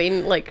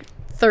 driving,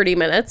 30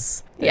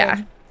 minutes.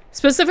 Yeah.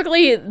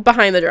 Specifically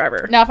behind the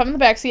driver. Now, if I'm in the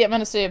back seat, I'm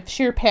in a state of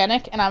sheer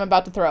panic, and I'm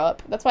about to throw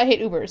up. That's why I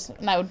hate Ubers,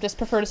 and I would just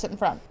prefer to sit in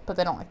front. But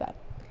they don't like that.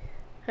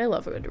 I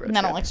love a good road trip. And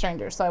I don't like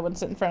strangers, so I wouldn't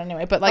sit in front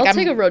anyway. But I'll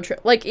take a road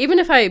trip. Even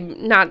if I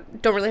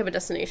don't really have a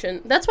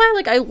destination. That's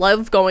why I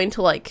love going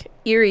to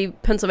Erie,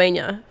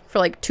 Pennsylvania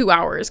for 2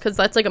 hours because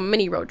that's a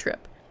mini road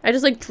trip. I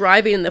just like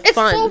driving in the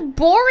fun. It's so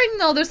boring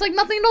though. There's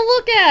nothing to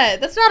look at.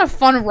 That's not a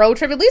fun road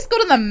trip. At least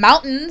go to the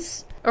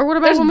mountains. Or what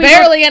about There's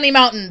barely any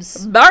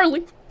mountains.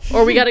 Barely.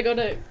 Or we gotta go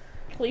to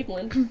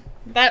Cleveland.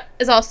 That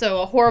is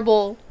also a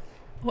horrible.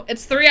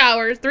 It's 3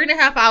 hours,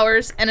 3.5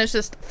 hours, and it's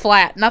just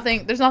flat.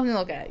 Nothing. There's nothing to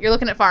look at. You're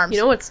looking at farms.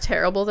 You know what's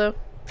terrible though?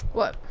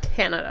 What?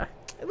 Canada.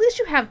 At least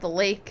you have the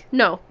lake.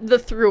 No, the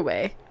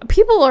thruway.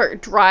 People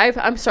drive.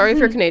 I'm sorry if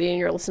you're Canadian,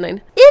 you're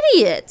listening.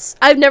 Idiots.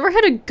 I've never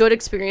had a good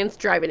experience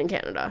driving in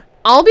Canada.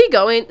 I'll be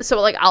going, so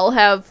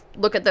I'll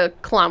look at the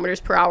kilometers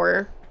per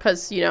hour,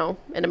 because, in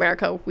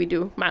America we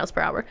do miles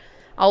per hour.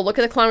 I'll look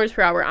at the kilometers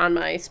per hour on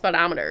my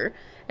speedometer,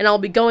 and I'll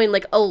be going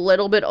a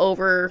little bit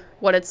over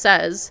what it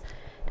says,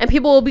 and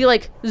people will be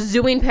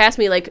zooming past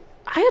me. I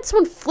had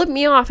someone flip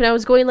me off, and I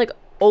was going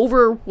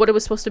over what it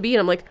was supposed to be, and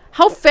I'm like,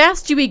 how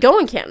fast do we go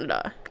in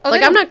Canada? Oh,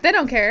 they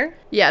don't care.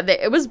 Yeah,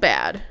 it was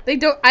bad. They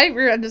don't. I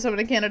rear-ended someone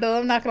in Canada.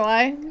 I'm not gonna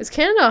lie. Is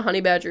Canada a honey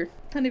badger?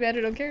 Honey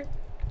badger don't care.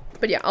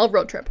 But yeah, I'll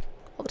road trip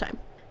all the time.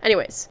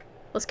 Anyways,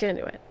 let's get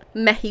into it.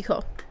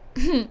 Mexico.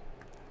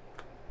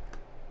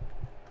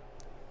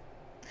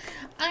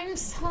 I'm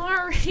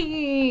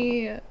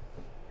sorry.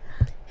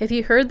 If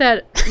you heard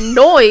that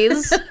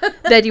noise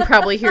that you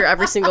probably hear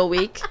every single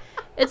week,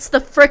 it's the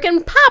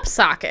frickin' pop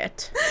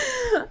socket.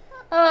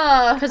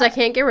 Because I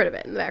can't get rid of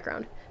it in the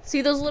background.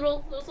 See those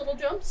little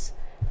jumps?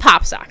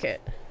 Pop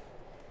socket.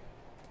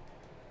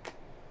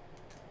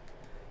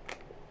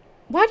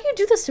 Why do you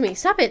do this to me?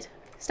 Stop it.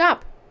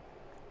 Stop.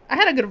 I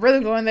had a good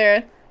rhythm going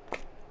there. It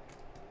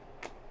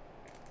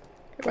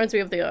reminds me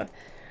of the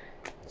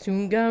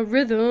Zunga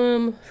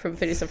rhythm from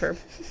Phineas and Ferb.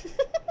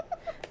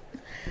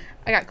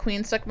 I got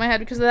Queen stuck in my head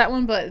because of that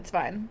one, but it's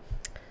fine.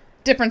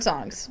 Different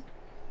songs.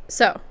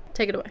 So,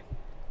 take it away.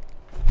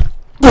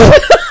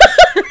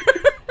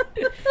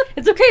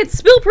 It's okay, it's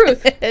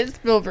spill-proof. It's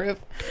spill-proof.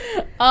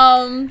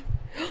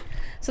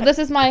 So this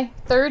is my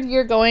third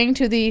year going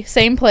to the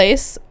same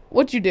place.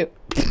 What'd you do?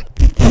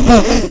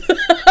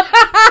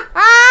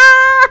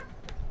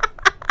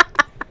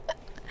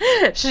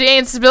 She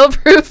ain't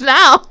spill-proof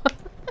now.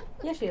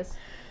 Yeah, she is.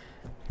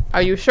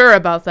 Are you sure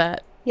about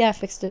that? Yeah, I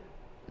fixed it.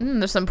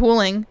 There's some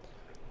pooling.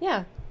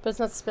 Yeah, but it's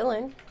not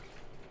spilling.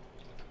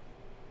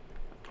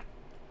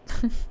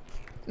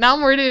 Now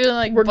I'm ready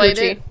to We're bite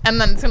Gucci. it, and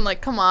then it's gonna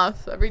come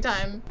off every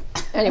time.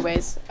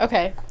 Anyways,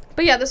 okay.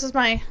 But yeah, this is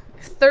my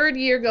third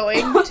year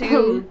going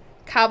to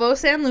Cabo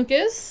San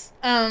Lucas.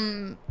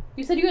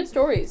 You said you had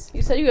stories.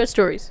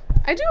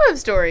 I do have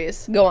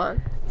stories. Go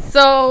on.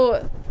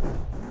 So,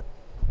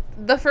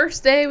 the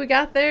first day we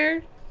got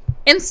there,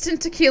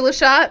 instant tequila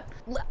shot.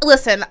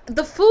 Listen,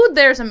 the food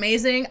there is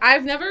amazing.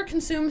 I've never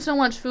consumed so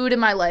much food in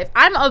my life.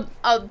 I'm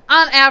on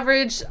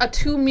average a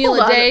 2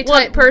 meal a day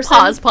type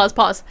person.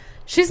 Pause.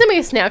 She sent me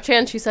a Snapchat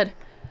and she said,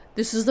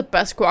 "This is the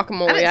best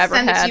guacamole I ever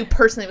send it had." to you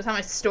personally. It was on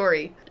my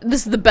story.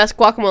 This is the best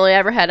guacamole I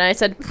ever had. And I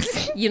said,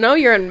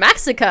 you're in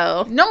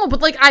Mexico. No,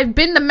 but I've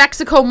been to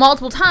Mexico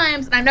multiple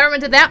times and I've never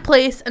been to that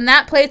place, and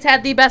that place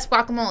had the best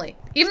guacamole.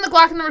 Even the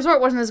guac in the resort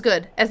wasn't as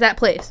good as that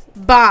place.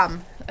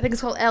 Bomb. I think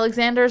it's called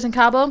Alexander's in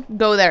Cabo.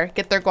 Go there,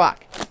 get their guac.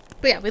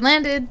 But yeah, we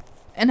landed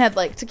and had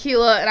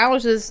tequila, and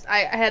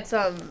I had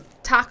some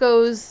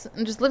tacos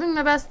and just living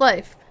my best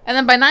life. And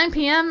then by 9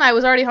 p.m. I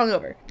was already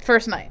hungover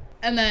first night.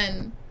 And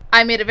then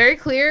I made it very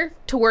clear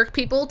to work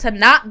people to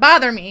not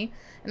bother me.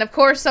 And of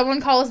course, someone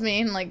calls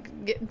me and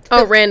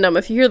Random.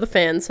 If you hear the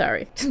fan,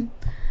 sorry.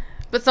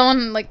 But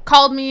someone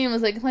called me and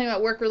was complaining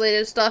about work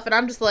related stuff, and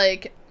I'm just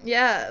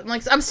yeah,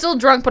 I'm still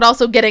drunk, but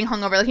also getting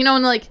hungover.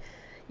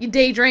 When you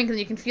day drink and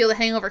you can feel the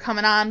hangover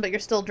coming on, but you're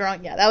still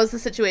drunk. Yeah, that was the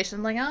situation.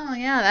 I'm like, oh,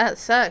 yeah, that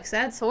sucks.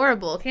 That's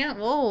horrible.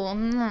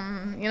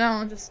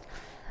 Just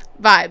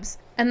vibes.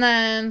 And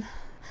then,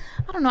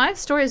 I don't know, I have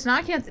stories. Now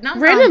I can't. Now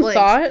I'm Random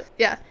thought.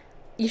 Yeah.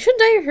 You should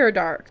dye your hair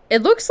dark.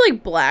 It looks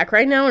like black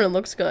right now, and it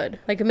looks good.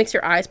 Like, it makes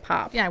your eyes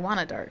pop. Yeah, I want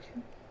it dark.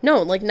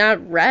 No, like,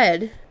 not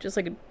red. Just,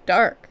 like, a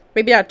dark.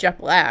 Maybe not jet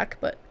black,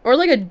 but... Or,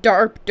 like, a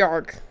dark.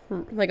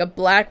 Like, a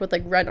black with,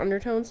 like, red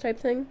undertones type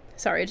thing.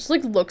 Sorry, it just,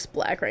 like, looks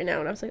black right now,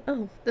 and I was like,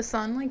 oh. The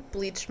sun, like,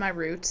 bleached my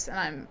roots, and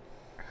I'm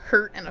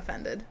hurt and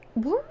offended.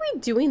 What were we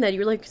doing that? You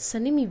were, like,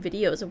 sending me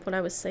videos of what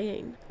I was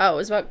saying. Oh, it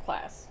was about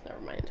class.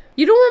 Never mind.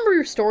 You don't remember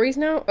your stories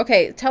now?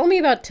 Okay, tell me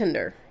about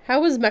Tinder.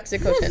 How was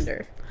Mexico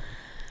Tinder?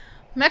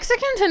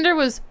 Mexican Tinder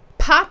was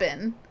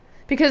poppin'.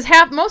 Because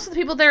most of the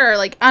people there are,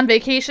 like, on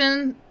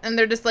vacation, and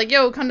they're just like,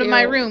 yo, come to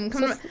my room.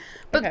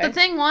 But the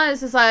thing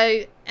is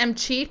I am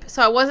cheap,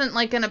 so I wasn't,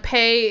 like, going to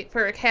pay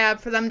for a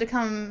cab for them to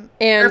come,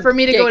 and or for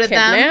me to go to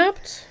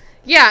kidnapped? them.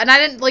 Yeah, and I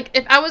didn't, like,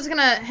 if I was going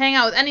to hang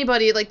out with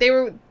anybody, like, they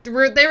were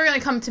going to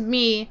come to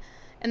me,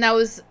 and that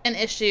was an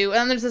issue.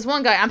 And then there's this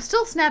one guy, I'm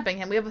still snapping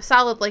him. We have a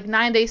solid, like,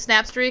 9-day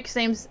snap streak.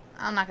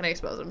 I'm not going to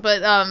expose him, but,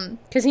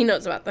 because he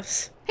knows about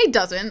this. He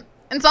doesn't.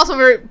 And it's also a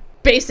very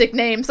basic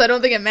name, so I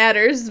don't think it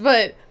matters,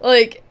 but,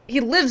 like, he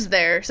lives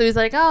there, so he's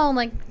like, oh,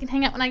 like, we can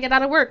hang out when I get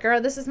out of work, or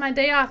this is my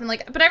day off, and,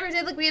 like, but every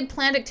day, like, we had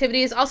planned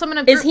activities. Also, I'm in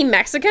a group. Is he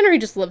Mexican, or he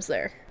just lives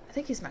there? I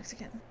think he's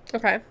Mexican.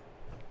 Okay.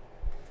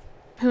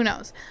 Who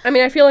knows? I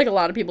mean, I feel like a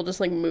lot of people just,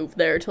 like, move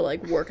there to,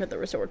 like, work at the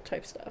resort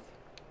type stuff.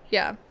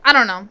 Yeah. I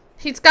don't know.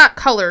 He's got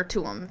color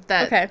to him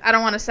that okay. I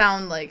don't want to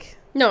sound like...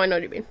 No, I know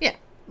what you mean. Yeah.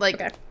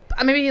 Like, okay.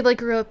 Maybe he, like,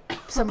 grew up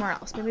somewhere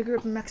else. Maybe he grew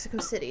up in Mexico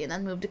City and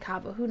then moved to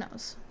Cabo. Who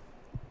knows?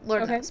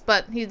 Lord knows.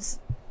 But he's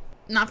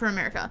not from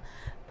America.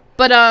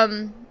 But,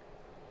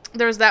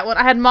 there was that one.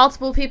 I had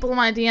multiple people in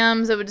my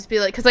DMs that would just be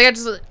like, because, like,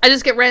 I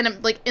just get random,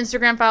 like,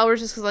 Instagram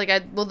followers just because, like,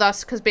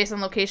 because based on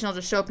location, I'll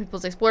just show up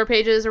people's Explore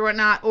pages or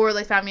whatnot, or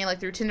they found me, like,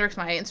 through Tinder because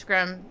my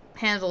Instagram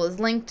handle is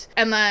linked,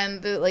 and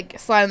then they, like,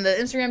 slide in the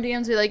Instagram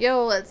DMs, be like,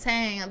 yo, let's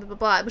hang, blah, blah,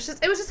 blah. It was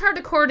just hard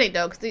to coordinate,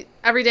 though, because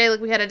every day, like,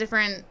 we had a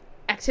different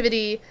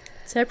activity.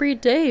 It's every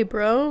day,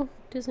 bro.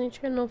 Disney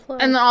Channel Plus.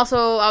 And then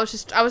also, I was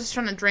just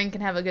trying to drink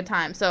and have a good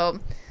time, so...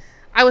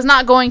 I was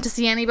not going to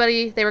see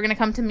anybody. They were going to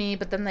come to me,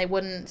 but then they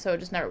wouldn't, so it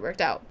just never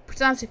worked out. Which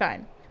is honestly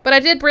fine. But I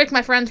did break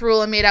my friend's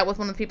rule and made out with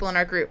one of the people in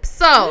our group.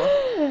 So,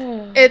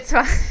 it's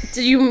fine.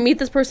 Did you meet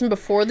this person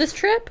before this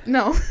trip?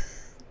 No.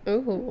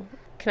 Ooh.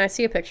 Can I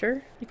see a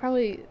picture? You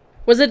probably...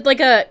 Was it,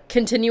 like, a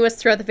continuous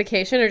throughout the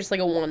vacation, or just,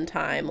 like, a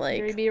one-time, like...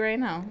 Here you be right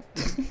now.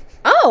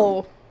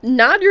 Oh!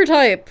 Not your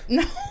type.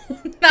 No,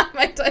 not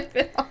my type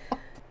at all.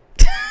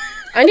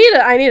 I need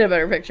a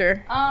better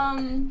picture.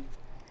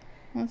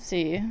 Let's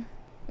see.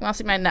 Want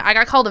to see I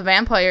got called a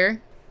vampire.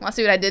 Want to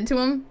see what I did to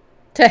him?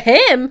 To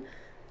him?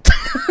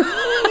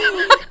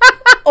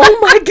 Oh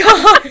my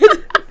god!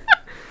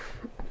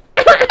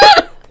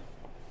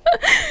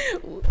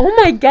 Oh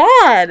my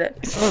god!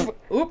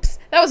 Oops.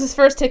 That was his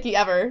first hickey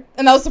ever.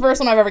 And that was the first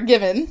one I've ever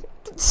given.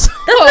 So,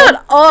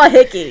 that's not a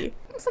hickey.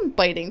 Some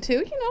biting too,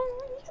 you know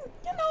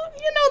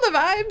the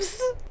vibes.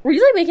 Were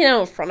you, like, making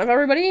out in front of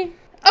everybody?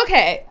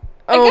 Okay.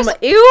 Ew.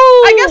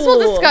 I guess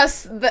we'll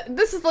discuss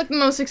this is, like, the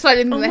most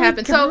exciting thing that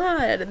happened.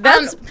 God.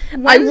 So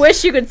I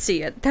wish you could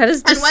see it. That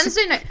is just on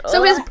Wednesday night.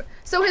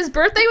 So his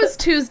birthday was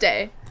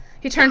Tuesday.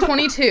 He turned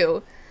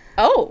 22.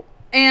 Oh.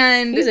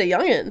 And he's a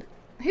youngin'.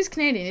 He's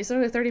Canadian. He's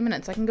only 30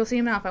 minutes. I can go see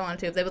him now if I wanted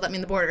to, if they would let me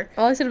in the border.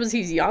 All I said was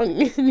he's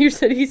young. And you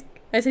said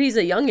I said he's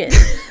a youngin'.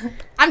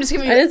 I'm just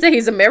giving you... I didn't say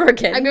he's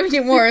American. I'm giving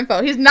you more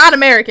info. He's not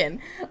American.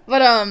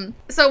 But,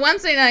 so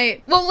Wednesday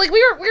night... Well, like,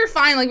 we were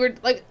fine. Like, we're,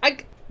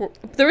 like,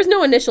 there was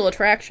no initial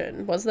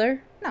attraction, was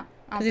there? No.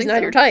 Because he's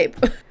not your type.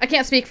 I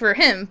can't speak for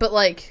him, but,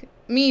 like,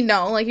 me,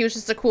 no. Like, he was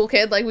just a cool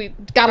kid. Like, we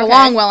got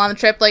along well on the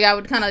trip. Like, I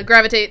would kind of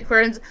gravitate for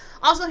him.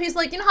 Also, he's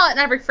like, you know how in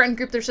every friend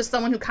group there's just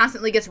someone who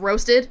constantly gets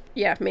roasted?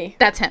 Yeah, me.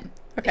 That's him.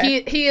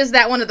 Okay. He is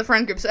that one of the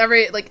friend groups. So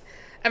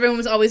everyone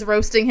was always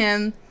roasting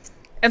him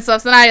and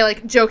stuff. So then I,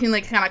 like,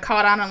 jokingly kind of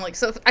caught on. I'm like,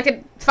 so if I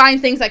could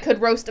find things I could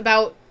roast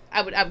about,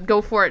 I would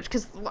go for it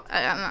because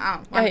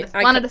I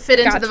wanted to fit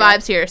into the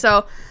vibes here.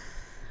 So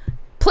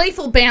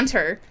playful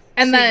banter,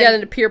 and then you got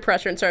into peer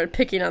pressure and started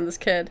picking on this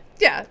kid.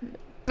 Yeah,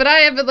 but I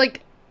have a,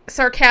 like,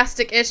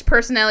 sarcastic-ish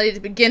personality to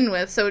begin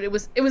with, so it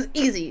was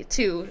easy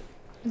to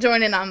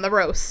join in on the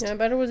roast. Yeah, I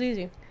bet it was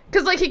easy.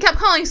 Because, like, he kept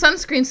calling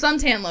sunscreen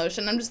suntan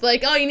lotion. I'm just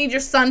like, oh, you need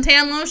your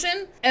suntan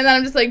lotion? And then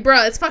I'm just like,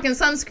 bruh, it's fucking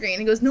sunscreen.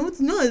 He goes, no, it's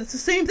not. It's the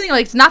same thing.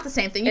 Like, it's not the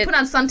same thing. You put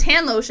on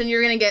suntan lotion,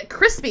 you're going to get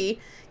crispy.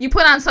 You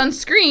put on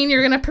sunscreen,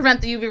 you're going to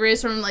prevent the UV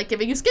rays from, like,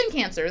 giving you skin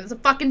cancer. There's a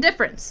fucking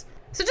difference.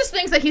 So just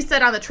things that he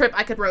said on the trip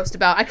I could roast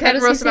about. I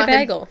could roast about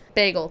bagel.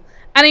 Bagel.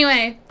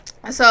 Anyway,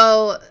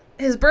 so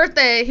his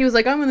birthday, he was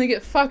like, I'm going to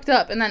get fucked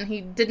up. And then he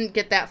didn't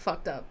get that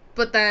fucked up.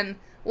 But then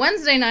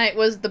Wednesday night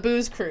was the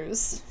booze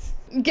cruise.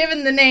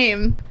 Given the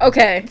name.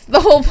 Okay.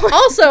 The whole point.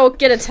 Also,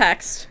 get a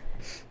text.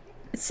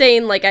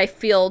 saying, like, I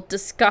feel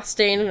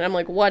disgusting, and I'm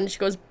like, what? And she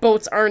goes,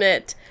 boats aren't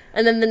it.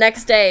 And then the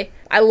next day,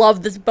 I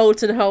love this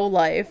boats and hoe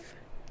life.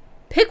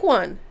 Pick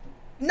one.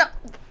 No.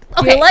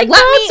 Do you like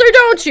boats or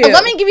don't you?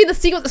 Let me give you the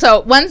sequence.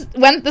 So when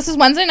this is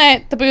Wednesday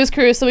night, the booze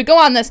cruise. So we go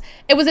on this.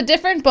 It was a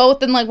different boat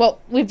than like what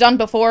we've done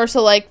before.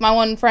 So like my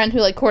one friend who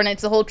like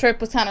coordinates the whole trip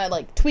was kind of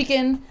like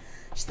tweaking.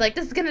 She's like,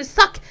 this is gonna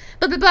suck,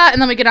 blah blah blah.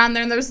 And then we get on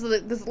there, and there's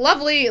this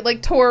lovely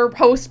like tour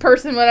host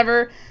person,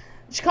 whatever.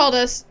 She told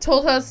us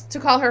to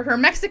call her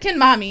Mexican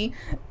mommy,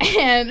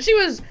 and she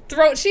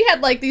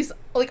had like these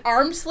like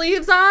arm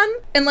sleeves on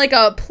and like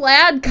a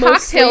plaid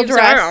cocktail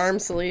dress. Are arm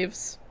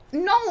sleeves.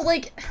 No,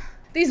 like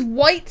these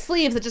white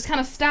sleeves that just kind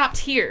of stopped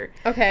here.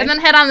 Okay. And then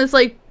had on this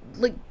like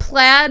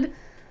plaid,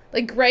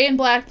 like gray and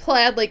black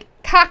plaid like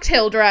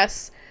cocktail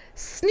dress,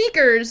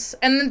 sneakers,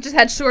 and then just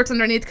had shorts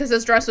underneath because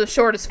this dress was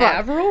short as fuck.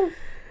 Avril?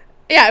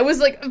 Yeah, it was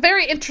like a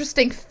very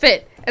interesting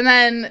fit. And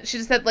then she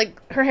just had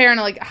like her hair in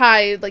a like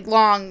high, like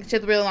long. She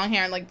had really long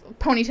hair and like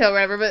ponytail or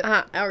whatever. But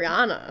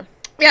Ariana.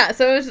 Yeah,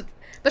 so it was.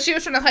 But she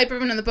was trying to hype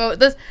everyone in the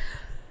boat.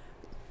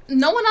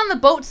 No one on the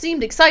boat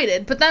seemed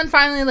excited, but then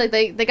finally, like,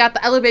 they got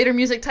the elevator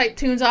music type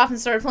tunes off and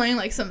started playing,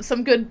 like,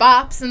 some good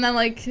bops, and then,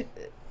 like,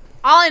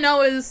 all I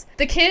know is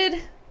the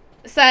kid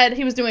said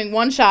he was doing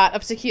one shot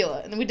of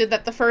tequila, and we did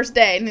that the first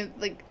day, and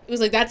it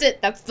was like, that's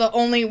it, that's the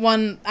only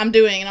one I'm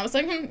doing, and I was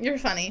like, you're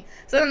funny.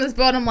 So then on this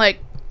boat, I'm like,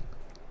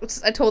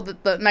 I told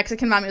the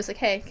Mexican mommy, I was like,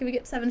 hey, can we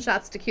get 7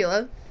 shots of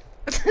tequila?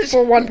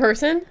 For one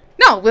person?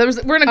 No,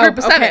 we're in a group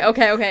of 7.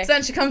 Okay. So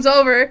then she comes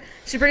over,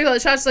 she brings all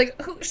the shots,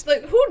 she's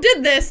like, who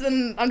did this?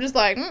 And I'm just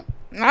like, I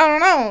don't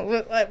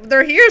know.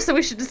 They're here, so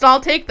we should just all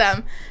take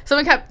them. So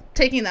we kept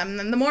taking them, and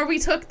then the more we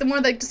took, the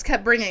more they just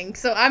kept bringing.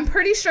 So I'm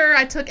pretty sure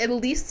I took at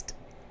least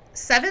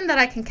 7 that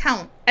I can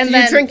count. And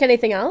did you drink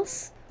anything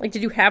else? Like,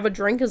 did you have a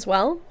drink as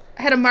well?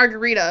 I had a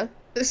margarita.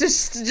 It's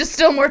just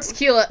still more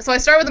tequila. So I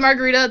started with the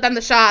margarita, then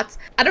the shots.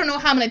 I don't know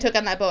how many I took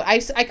on that boat. I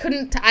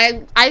couldn't.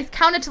 I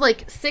counted to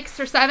like 6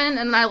 or 7, and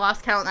then I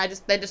lost count.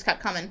 And they just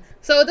kept coming.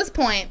 So at this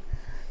point,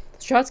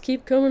 shots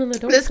keep coming, and they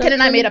don't. This kid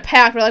and I made a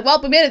pact. We're like,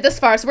 well, we made it this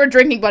far, so we're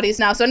drinking buddies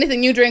now. So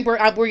anything you drink, we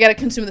gotta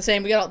consume the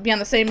same. We gotta be on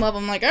the same level.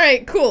 I'm like, all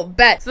right, cool,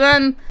 bet. So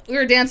then we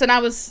were dancing. I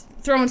was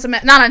throwing some,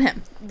 not on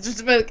him.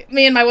 Just like,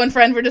 me and my one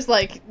friend were just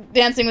like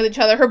dancing with each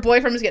other. Her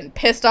boyfriend was getting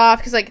pissed off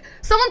because like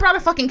someone brought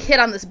a fucking kid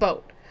on this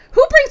boat.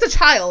 Who brings a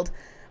child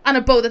on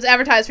a boat that's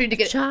advertised for you to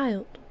get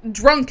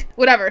drunk,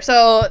 whatever?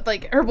 So,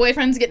 like, her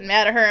boyfriend's getting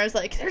mad at her. I was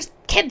like, there's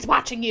kids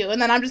watching you.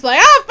 And then I'm just like,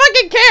 I don't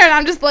fucking care. And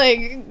I'm just,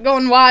 like,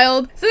 going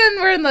wild. So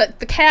then we're in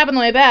the cab on the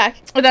way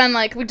back. And then,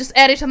 like, we just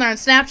add each other on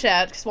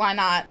Snapchat, because why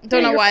not?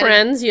 Don't know why.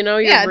 Friends, your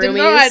roomies. Yeah,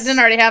 I didn't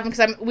already have them,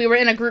 because we were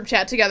in a group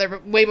chat together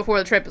but way before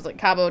the trip. It was, like,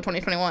 Cabo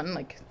 2021. And,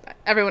 like,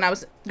 everyone I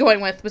was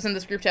going with was in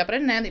this group chat, but I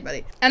didn't add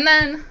anybody. And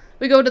then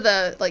we go to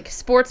the, like,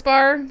 sports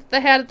bar they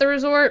had at the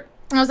resort.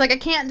 I was like, I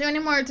can't do any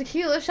more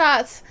tequila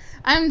shots.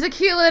 I'm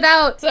tequila'd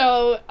out.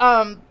 So,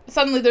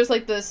 suddenly there's,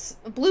 like, this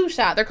blue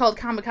shot. They're called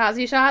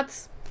kamikaze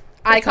shots.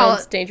 That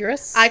sounds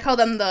dangerous. I call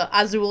them the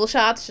azul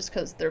shots just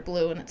because they're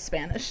blue and it's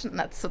Spanish. And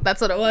that's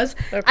what it was.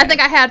 Okay. I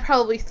think I had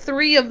probably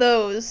 3 of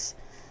those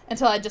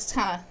until I just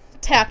kind of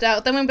tapped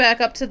out. Then went back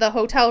up to the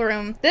hotel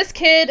room. This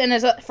kid and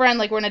his friend,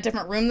 like, were in a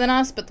different room than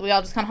us, but we all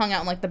just kind of hung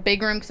out in, like, the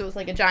big room because it was,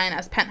 like, a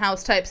giant-ass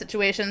penthouse type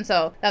situation,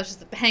 so that was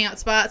just the hangout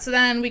spot. So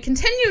then we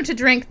continued to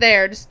drink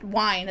there, just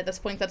wine at this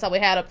point. That's all we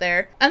had up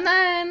there. And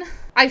then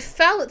I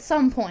fell at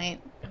some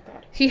point.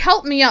 He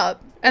helped me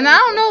up. And I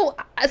don't know,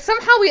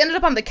 somehow we ended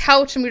up on the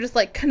couch and we were just,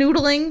 like,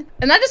 canoodling.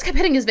 And I just kept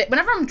hitting his vape.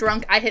 Whenever I'm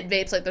drunk, I hit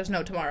vapes like there's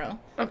no tomorrow.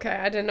 Okay,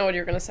 I didn't know what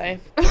you were going to say.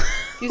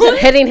 You said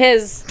hitting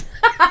his...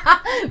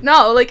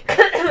 No, like,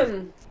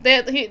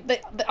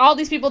 all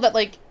these people that,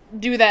 like,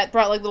 do that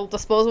brought, like, little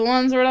disposable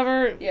ones or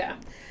whatever. Yeah.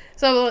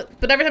 So,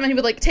 but every time he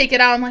would, like, take it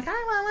out, I'm like, I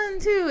want one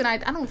too. And I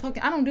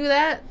don't do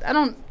that. I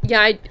don't.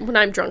 Yeah, when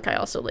I'm drunk, I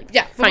also, like,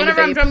 yeah, but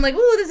whenever I'm drunk, I'm like,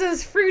 ooh, this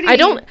is fruity. I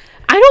don't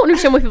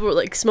understand why people,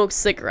 like, smoke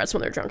cigarettes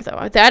when they're drunk,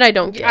 though. That I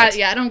don't get.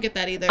 I don't get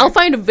that either. I'll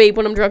find a vape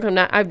when I'm drunk.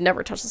 I've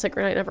never touched a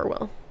cigarette. I never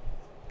will.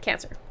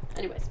 Cancer.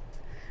 Anyways.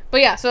 But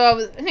yeah, so I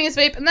was hitting his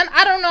vape, and then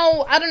I don't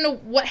know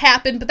what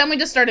happened, but then we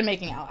just started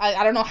making out.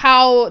 I don't know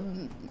how.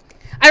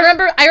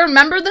 I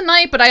remember the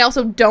night, but I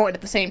also don't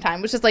at the same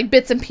time, which is like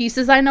bits and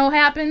pieces I know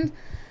happened.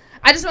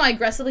 I just know I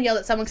aggressively yelled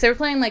at someone because they were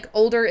playing like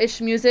older-ish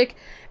music,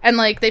 and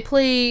like they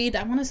played,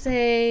 I want to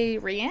say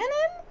Rhiannon,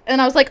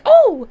 and I was like,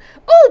 oh,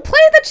 play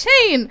the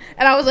chain,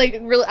 and I was like,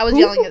 really, I was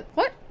yelling at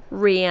what?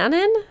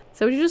 Rhiannon? Is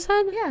that what you just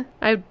said?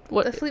 Yeah.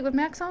 What? The Fleetwood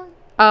Mac song?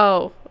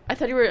 Oh, I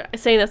thought you were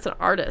saying that's an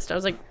artist. I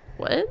was like,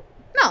 what?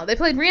 No, they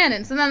played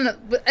Rhiannon. So then,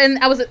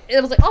 it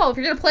was like, oh, if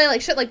you're gonna play like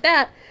shit like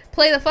that,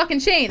 play the fucking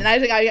chain. And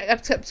I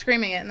kept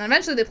screaming it. And then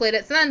eventually they played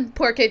it. So then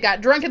poor kid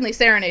got drunkenly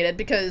serenaded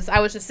because I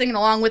was just singing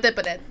along with it,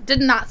 but it did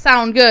not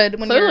sound good.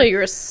 Clearly you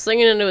were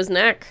singing into his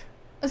neck.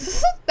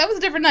 That was a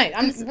different night.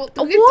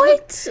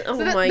 What? This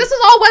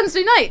was all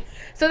Wednesday night.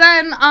 So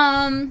then,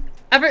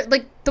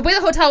 the way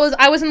the hotel was,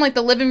 I was in like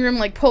the living room,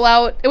 like pull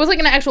out. It was like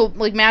an actual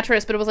like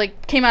mattress, but it was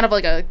like came out of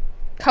like a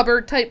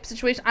cupboard type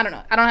situation. I don't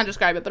know. I don't know how to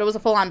describe it, but it was a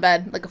full-on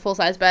bed, like a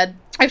full-size bed.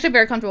 Actually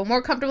very comfortable.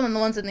 More comfortable than the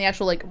ones in the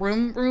actual, like,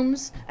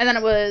 rooms. And then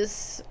it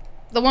was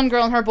the one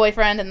girl and her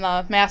boyfriend in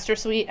the master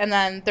suite. And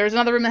then there's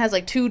another room that has,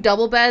 like, 2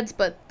 double beds,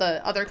 but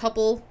the other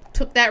couple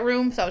took that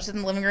room, so I was just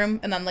in the living room,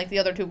 and then, like, the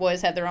other 2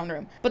 boys had their own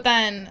room. But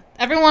then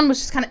everyone was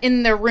just kind of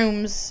in their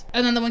rooms,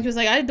 and then the one kid was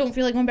like, I don't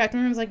feel like going back to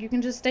my room. I was like, you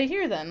can just stay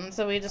here then.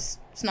 So we just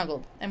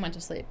snuggled and went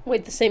to sleep.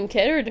 Wait, the same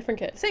kid or a different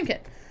kid? Same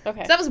kid.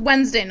 Okay. So that was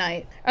Wednesday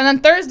night. And then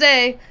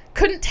Thursday,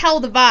 couldn't tell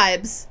the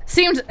vibes.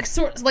 Seemed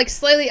sort of, like,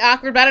 slightly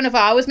awkward, but I don't know if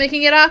I was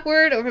making it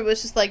awkward or if it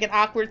was just, like, an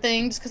awkward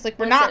thing, just because, like,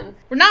 we're not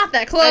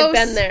that close. I've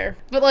been there.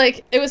 But,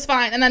 like, it was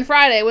fine. And then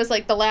Friday was,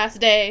 like, the last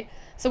day.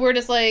 So we're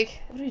just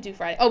like, what did we do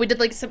Friday? Oh, we did,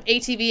 like, some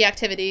ATV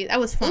activity. That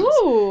was fun.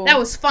 Ooh. That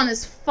was fun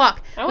as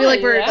fuck. We,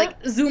 like, were, like,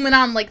 zooming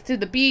on, like, through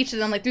the beach and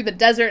then, like, through the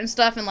desert and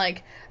stuff. And,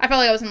 like, I felt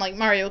like I was in, like,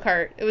 Mario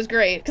Kart. It was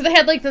great. Because they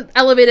had, like, the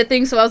elevated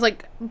thing. So I was,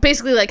 like,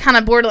 basically, like, kind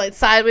of borderline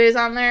sideways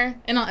on there.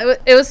 And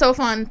it was so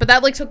fun. But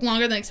that, like, took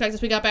longer than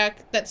expected. We got back.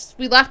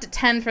 We left at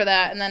 10 for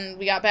that. And then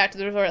we got back to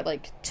the resort at,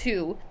 like,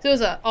 2. So it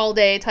was a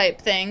all-day type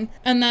thing.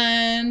 And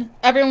then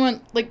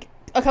everyone, like,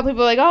 a couple people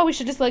were like, oh, we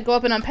should just, like, go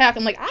up and unpack.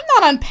 I'm like, I'm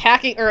not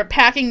unpacking or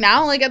packing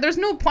now. Like, there's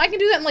no point. I can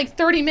do that in, like,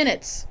 30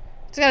 minutes.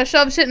 Just gotta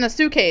shove shit in a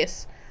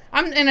suitcase.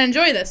 I'm gonna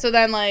enjoy this. So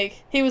then,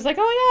 like, he was like,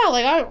 oh, yeah,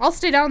 like, I'll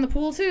stay down in the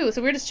pool, too.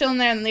 So we were just chilling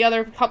there, and the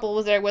other couple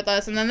was there with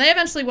us, and then they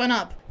eventually went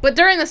up. But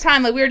during this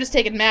time, like, we were just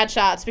taking mad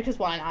shots, because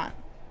why not?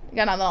 We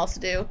got nothing else to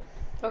do.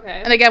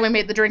 Okay. And again, we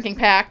made the drinking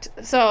pact,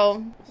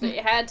 so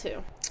you had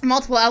to.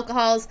 Multiple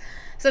alcohols.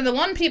 So the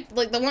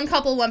one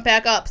couple went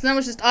back up. So then it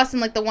was just us in,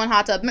 like, the one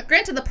hot tub.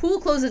 Granted, the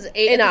pool closes at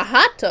 8. In a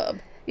hot tub?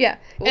 Yeah.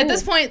 Ooh. At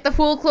this point, the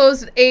pool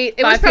closed at 8.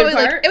 It was probably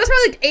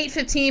like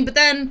 8:15. But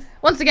then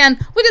once again,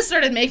 we just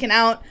started making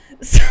out.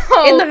 So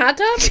in the hot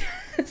tub.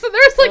 So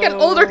there was, like, an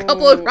older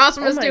couple across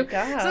from us too.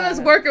 God. So this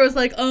worker was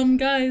like,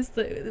 guys,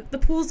 the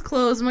pool's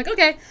closed. I'm like,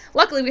 okay.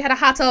 Luckily, we had a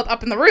hot tub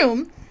up in the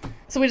room,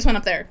 so we just went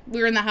up there. We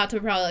were in the hot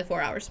tub for probably like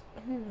 4 hours.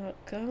 Oh my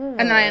God. And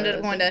then I ended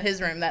up going to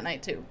his room that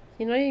night too.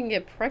 You know you can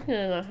get pregnant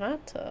in a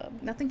hot tub.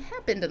 Nothing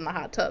happened in the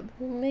hot tub.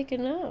 We're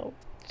making out.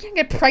 You can't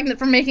get pregnant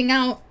from making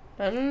out.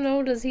 I don't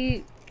know. Does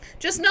he?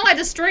 Just know I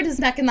destroyed his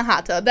neck in the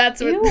hot tub.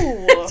 That's where,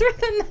 Ew. that's where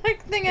the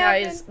neck thing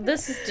happened. Guys,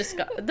 this is just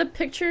the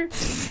picture.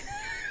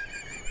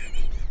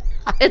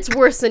 It's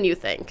worse than you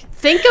think.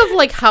 Think of,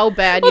 like, how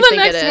bad you think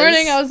it is. Well, the next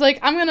morning, I was like,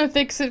 I'm gonna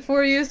fix it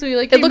for you. So he,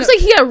 like, it looks like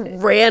he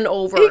ran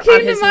over on his neck.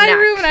 He came to my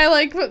room, and I,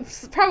 like,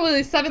 put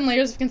probably 7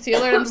 layers of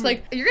concealer. And I'm just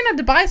like, you're gonna have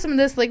to buy some of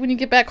this, like, when you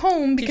get back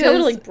home. Because... Did you tell him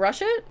to, like,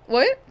 brush it?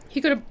 What?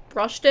 He could have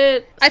brushed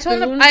it. I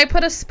told him I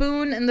put a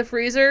spoon in the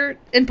freezer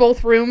in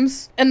both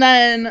rooms. And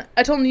then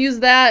I told him to use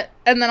that.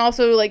 And then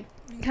also, like,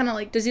 kind of,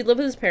 like... Does he live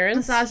with his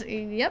parents? Massage.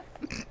 Yep.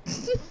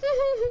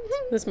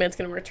 This man's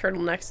gonna wear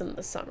turtlenecks in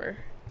the summer.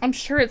 I'm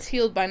sure it's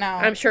healed by now.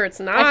 I'm sure it's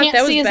not. I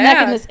can't see his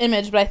neck in this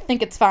image, but I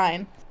think it's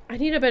fine. I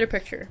need a better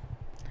picture.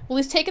 Well,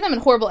 he's taking them in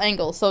horrible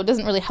angles, so it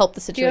doesn't really help the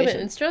situation. Do you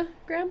have an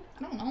Instagram?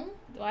 I don't know.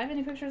 Do I have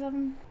any pictures of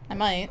him? I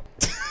might.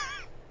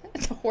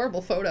 It's a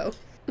horrible photo.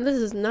 This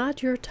is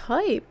not your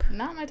type.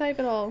 Not my type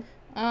at all.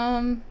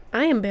 I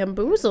am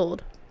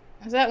bamboozled.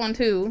 There's that one,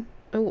 too.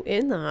 Oh,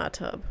 in the hot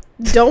tub.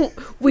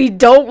 We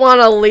don't want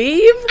to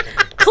leave?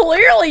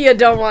 Clearly you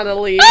don't want to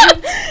leave. We're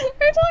talking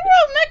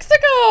about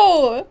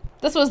Mexico!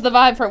 This was the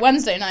vibe for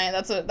Wednesday night.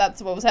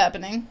 That's what was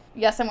happening.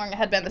 Yes, I'm wearing a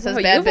headband that says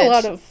bad you have bitch. A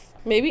lot of...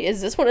 Maybe,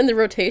 is this one in the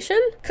rotation?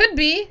 Could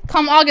be.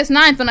 Come August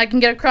 9th when I can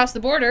get across the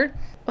border.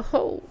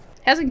 Oh.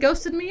 Hasn't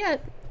ghosted me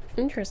yet.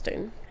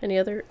 Interesting. Any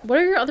other... What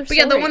are your other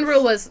stories? But yeah, the one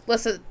rule was,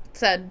 Lissa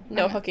said...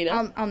 No hooking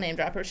up. I'll name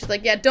drop her. She's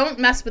like, yeah, don't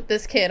mess with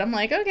this kid. I'm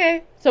like,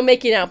 okay. So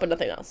making out, but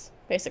nothing else,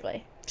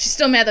 basically. She's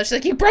still mad though. She's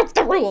like, you broke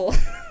the rule.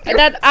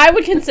 That I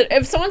would consider...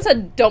 If someone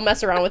said, don't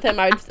mess around with him,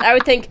 I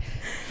would think,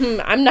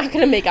 I'm not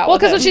going to make out with him. Well,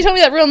 because when she told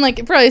me that rule, I'm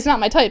like, bro, it's not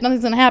my type.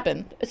 Nothing's going to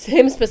happen. It's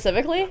him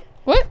specifically?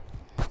 What?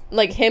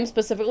 Like, him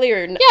specifically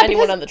or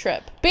anyone on the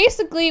trip?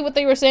 Basically, what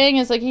they were saying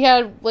is, like,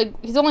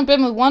 he's only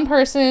been with one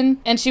person,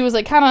 and she was,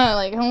 like, kind of,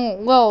 like,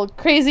 well,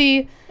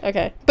 crazy.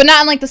 Okay. But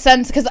not in, like, the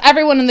sense, because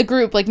everyone in the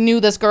group, like, knew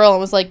this girl and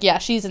was like, yeah,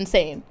 she's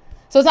insane.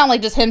 So it's not,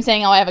 like, just him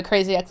saying, oh, I have a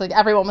crazy ex. Like,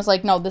 everyone was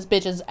like, no, this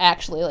bitch is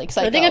actually, like,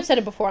 psycho. I think I've said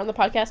it before on the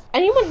podcast.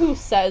 Anyone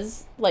who's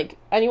like,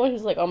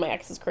 oh, my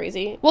ex is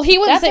crazy. Well, he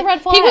wouldn't That's a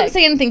red flag. He wouldn't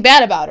say anything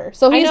bad about her.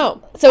 So I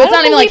know. So it's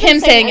not even, like, him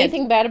saying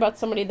anything bad about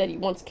somebody that he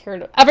once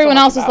cared about. Everyone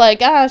else is like,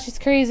 she's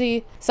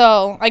crazy.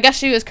 So I guess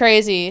she was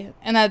crazy.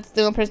 And that's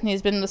the only person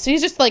he's been with. So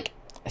he's just, like,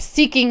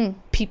 seeking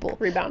people.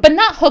 Rebound. But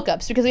not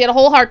hookups, because he had a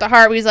whole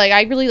heart-to-heart where he's like,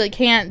 I really, like,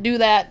 can't do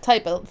that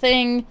type of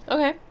thing.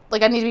 Okay.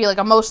 Like, I need to be, like,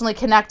 emotionally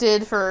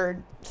connected for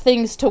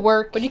things to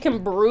work. But you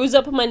can bruise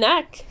up my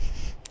neck.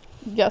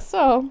 Guess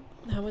so.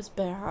 That was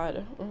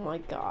bad. Oh my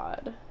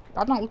God.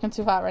 I'm not looking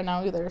too hot right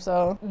now either,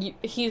 so.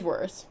 He's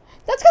worse.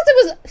 That's because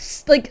it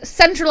was, like,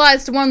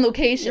 centralized to one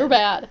location. You're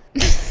bad.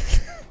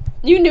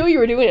 You knew you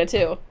were doing it,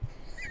 too.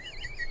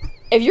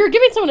 If you're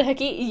giving someone a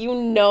hickey, you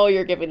know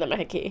you're giving them a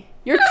hickey.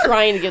 You're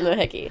trying to give them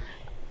a hickey.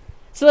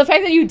 So the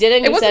fact that you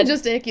didn't, it wasn't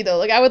just a hickey, though.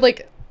 Like, I would,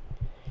 like...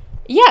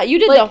 Yeah, you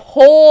did Like- the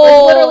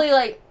whole... Like, literally,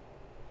 like,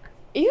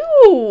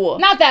 Ew.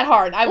 not that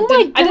hard. I Oh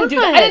didn't do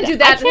that. I didn't do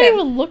that I to can't him.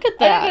 even look at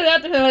I that. didn't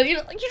do that to him.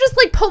 You just,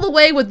 like, pull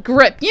away with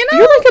grip, you know?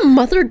 You're like a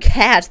mother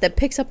cat that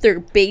picks up their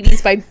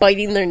babies by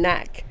biting their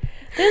neck.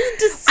 That's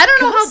disgusting. I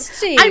don't know how...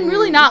 I'm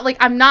really not, like,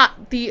 I'm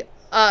not the,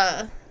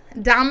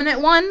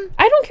 dominant one.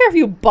 I don't care if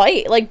you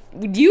bite. Like,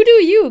 you do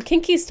you.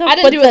 Kinky stuff. I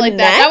didn't but do the it like that.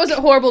 neck? That was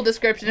a horrible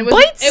description. It was,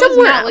 Bite it was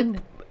somewhere. not,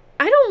 like...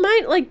 I don't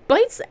mind, like,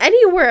 bites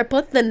anywhere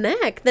but the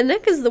neck. The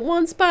neck is the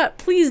one spot.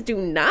 Please do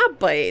not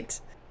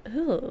bite.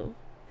 Oh.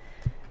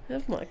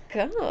 Oh my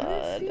god.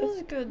 It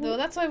feels good, though.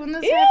 That's why when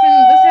this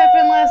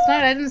happened last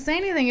night, I didn't say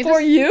anything. It For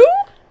just, you?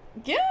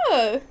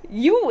 yeah.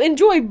 You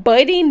enjoy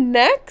biting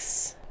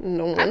necks?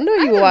 No wonder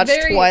you watch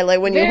Twilight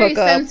when you hook up.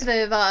 Very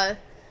sensitive,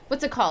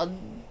 what's it called?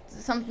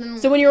 Something...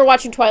 So when you were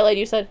watching Twilight,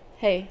 you said,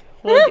 hey,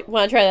 want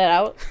to try that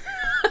out?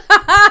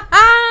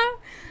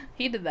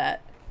 He did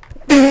that.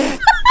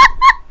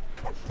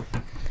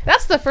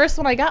 That's the first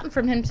one I gotten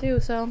from him, too,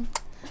 so...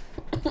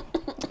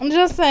 I'm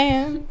just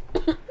saying.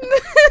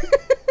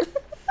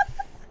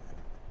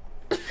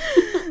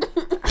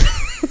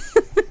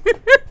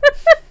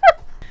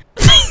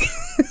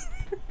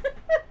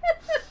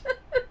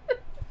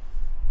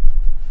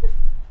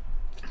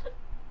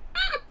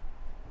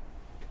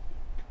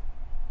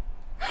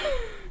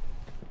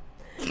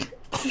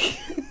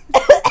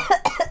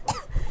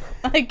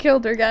 I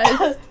killed her,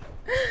 guys.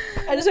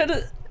 I just had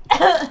to...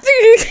 I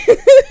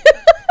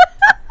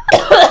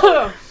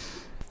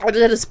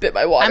just had to spit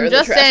my water I'm in the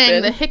just trash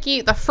saying,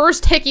 bin. the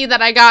first hickey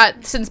that I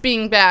got since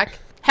being back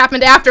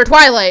happened after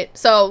Twilight,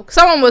 so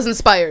someone was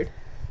inspired.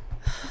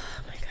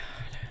 Oh my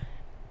god.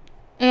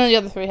 And then the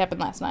other three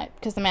happened last night,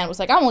 because the man was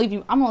like, I'm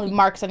gonna leave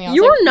marks on you. I was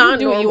You're like, not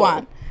do what you normal.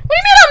 want. What do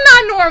you mean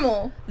I'm not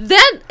normal?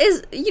 That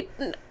is...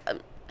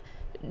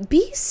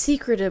 be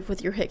secretive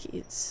with your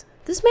hickeys.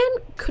 This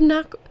man could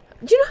not...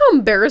 Do you know how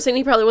embarrassing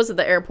he probably was at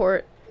the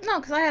airport? No,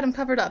 because I had him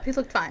covered up. He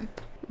looked fine.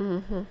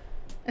 Mm-hmm.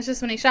 It's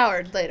just when he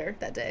showered later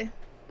that day.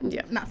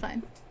 Yeah. Not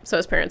fine. So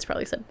his parents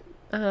probably said,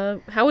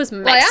 how is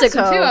Mexico? Well, I asked him,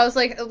 too. I was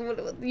like,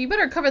 you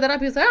better cover that up.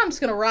 He was like, I'm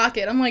just going to rock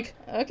it. I'm like,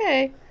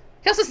 okay.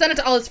 He also sent it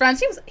to all his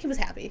friends. He was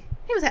happy.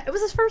 He was happy. It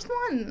was his first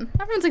one.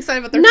 Everyone's excited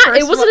about their first one.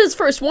 It wasn't his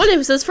first one. It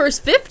was his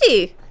first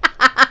 50.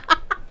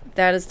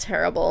 That is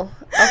terrible.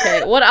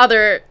 Okay, what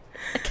other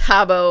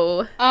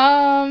Cabo?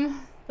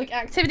 Like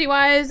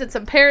activity-wise, it's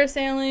some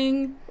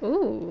parasailing.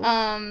 Ooh.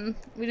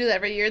 We do that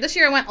every year. This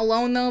year I went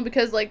alone, though,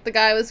 because, like, the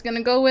guy I was going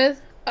to go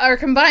with, our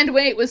combined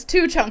weight was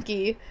too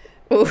chunky.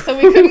 Ooh. So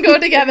we couldn't go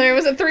together. It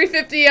was a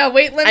 350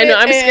 weight limit. I know,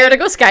 I'm scared to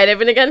go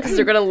skydiving again because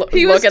they're going to look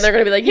and they're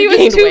going to be like, he you was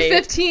gained weight.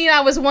 215,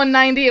 I was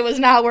 190. It was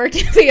not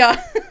working.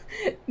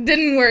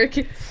 Didn't work.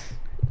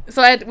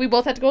 So we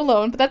both had to go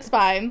alone, but that's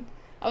fine.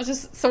 I was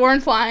just sore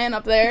and flying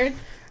up there.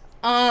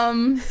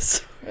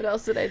 What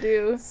else did I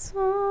do?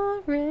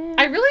 Sorry.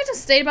 I really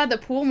just stayed by the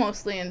pool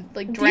mostly and,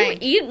 like, drank.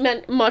 Do you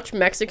eat much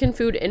Mexican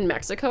food in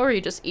Mexico, or you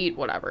just eat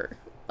whatever?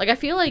 Like, I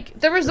feel like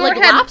The resort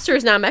like had... lobster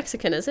is not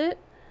Mexican, is it?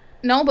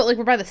 No, but, like,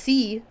 we're by the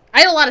sea.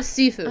 I ate a lot of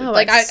seafood. Oh,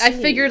 like, I I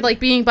see. figured, like,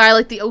 being by,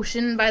 like, the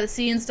ocean, by the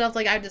sea and stuff,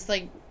 like, I just,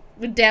 like,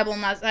 would dabble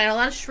in that. I had a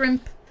lot of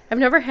shrimp. I've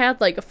never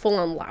had, like, a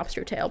full-on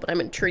lobster tail, but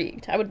I'm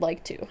intrigued. I would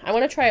like to. I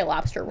want to try a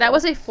lobster roll. That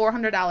was a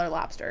 $400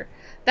 lobster.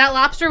 That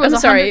lobster was I'm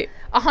sorry.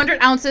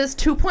 100 ounces,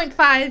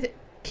 2.5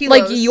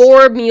 kilos. Like,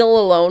 your meal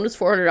alone was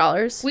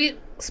 $400? We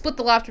split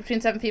the lobster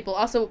between 7 people.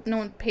 Also, no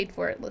one paid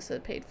for it.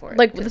 Alyssa paid for it.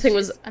 Like, the 'cause thing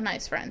she's was- a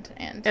nice friend.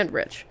 And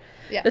rich.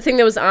 Yeah. The thing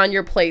that was on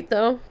your plate,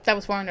 though, That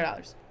was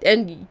 $400.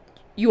 and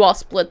you all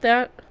split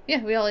that?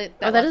 Yeah, we all ate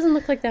that. Oh, that doesn't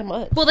look like that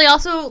much. Well, they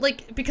also,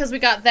 like, because we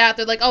got that,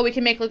 they're like, oh, we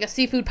can make, like, a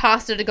seafood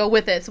pasta to go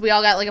with it. So we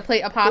all got, like, a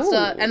plate of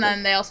pasta, Ooh. and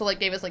then they also, like,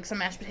 gave us, like, some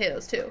mashed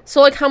potatoes, too.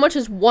 So, like, how much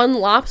is one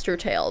lobster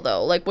tail,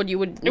 though? Like, what you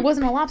would... It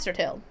wasn't a lobster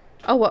tail.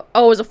 Oh, what?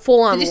 Oh, it was a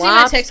full-on Did you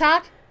lobster? see my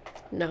TikTok?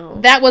 No.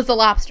 That was the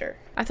lobster.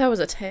 I thought it was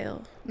a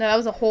tail. No, that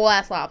was a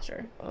whole-ass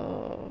lobster.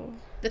 Oh.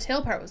 The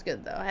tail part was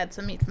good, though. I had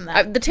some meat from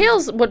that. The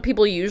tail's what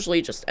people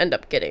usually just end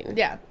up getting.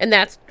 Yeah. And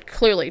that's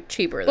clearly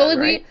cheaper But, then, like,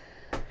 right?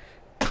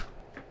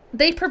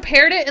 they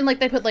prepared it, and, like,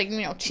 they put, like,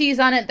 you know, cheese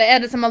on it. They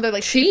added some other,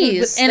 like,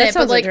 Cheese? seafood in That it. But,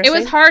 sounds like, it was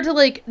interesting. hard to,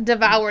 like,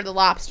 devour the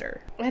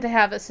lobster. I had to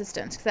have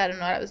assistance, because I didn't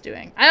know what I was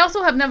doing. I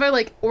also have never,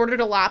 like, ordered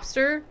a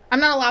lobster. I'm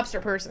not a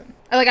lobster person.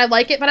 I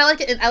like it, but I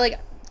like it, I like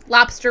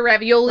lobster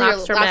ravioli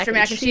Lobster or lobster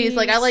mac and cheese.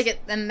 Like, I like it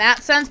in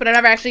that sense, but I've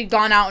never actually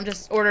gone out and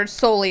just ordered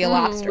solely a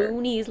lobster.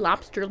 Mooney's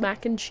lobster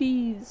mac and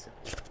cheese.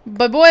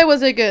 But boy,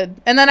 was it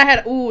good. And then I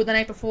had, the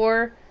night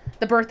before,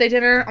 the birthday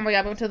dinner. Oh my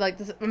god, we went to, like,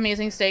 this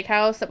amazing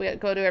steakhouse that we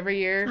go to every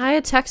year. I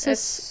had Texas It's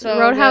so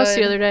Roadhouse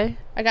good. the other day.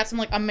 I got some,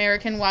 like,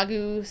 American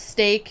Wagyu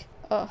steak.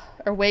 Or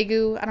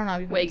Wagyu. I don't know how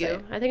you say Wagyu.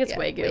 it. I think it's Yeah,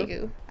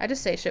 Wagyu. I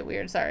just say shit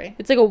weird, sorry.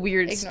 It's like a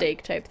weird Ignore.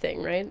 steak type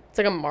thing, right? It's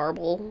like a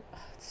marble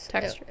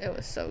texture. It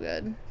was so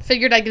good.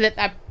 Figured I'd get it.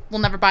 I will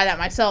never buy that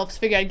myself. So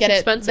figured I'd get It's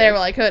it expensive. there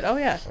while I could. Oh,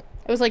 yeah.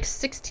 It was like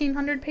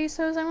 1,600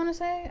 pesos, I want to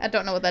say. I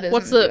don't know what that is.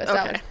 What's in the... US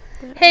Okay.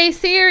 dollars. Hey,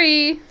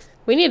 Siri.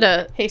 We need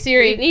a... Hey,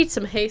 Siri. We need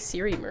some Hey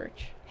Siri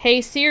merch.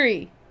 Hey,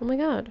 Siri. Oh my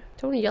god.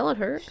 Don't yell at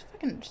her.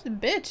 She's a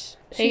bitch.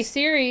 Hey,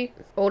 Siri.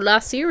 Hola,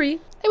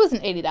 Siri. It was an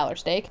 $80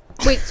 steak.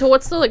 Wait, so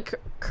what's the, like,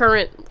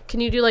 current... Can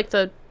you do, like,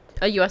 a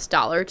US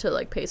dollar to,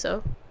 like,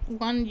 peso?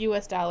 $1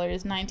 US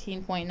is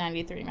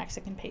 19.93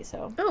 Mexican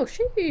peso. Oh,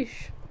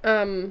 sheesh.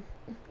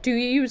 Do you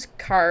use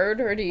card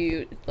or do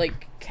you,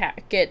 like,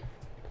 get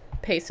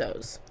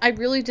pesos? I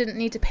really didn't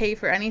need to pay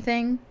for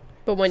anything.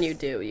 But when you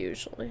do,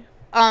 usually.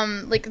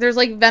 Like, there's,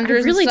 like,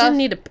 vendors I really and stuff. didn't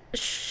need to...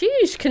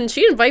 Sheesh, can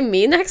she invite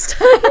me next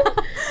time?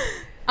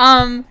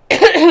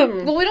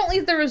 Well, we don't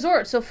leave the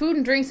resort, so food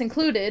and drinks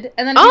included.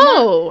 And then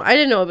I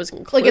didn't know it was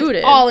included. Like,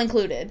 it's all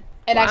included.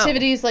 And Wow.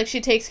 activities, like, she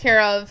takes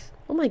care of.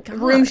 Oh my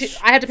god.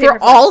 I had to pay for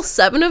for all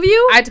 7 of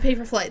you? I had to pay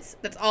for flights.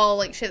 That's all,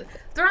 like, shit.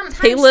 They're on a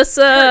timeshare. Hey,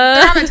 Lissa.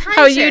 They're on a timeshare.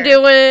 How you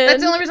doing?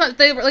 That's the only reason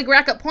they, like,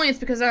 rack up points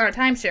because they're on a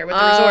timeshare with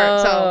the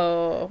resort.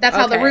 So that's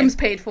how the room's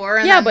paid for.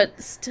 And yeah, but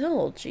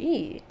still,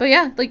 gee. But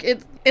yeah, like,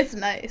 it's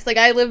nice. Like,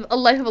 I live a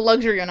life of a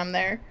luxury when I'm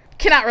there.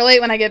 Cannot relate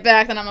when I get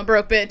back, then I'm a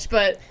broke bitch,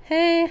 but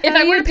hey, if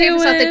I were to pay for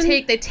stuff,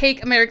 they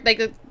take American, like,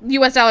 the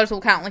US dollars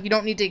will count. Like, you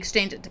don't need to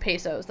exchange it to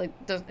pesos. Like,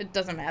 it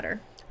doesn't matter.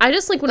 I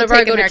just, like, whenever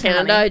I go American to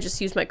Canada, money. I just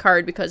use my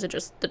card because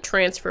the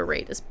transfer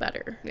rate is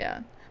better.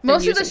 Yeah.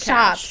 Most of the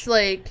shops,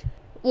 like,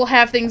 will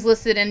have things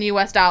listed in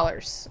US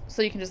dollars.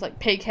 So you can just, like,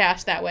 pay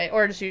cash that way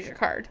or just use your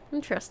card.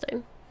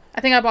 Interesting. I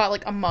think I bought,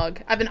 like, a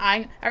mug. I've been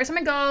eyeing, every time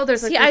I go,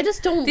 there's, like, I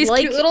just don't these like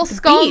cute little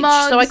skull beach,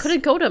 mugs. so I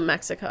couldn't go to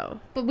Mexico.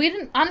 But we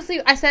didn't,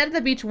 honestly, I sat at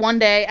the beach one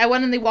day. I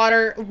went in the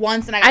water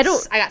once and I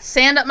got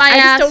sand up my ass. I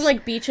just don't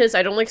like beaches.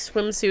 I don't like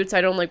swimsuits.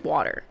 I don't like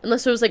water.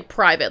 Unless it was, like,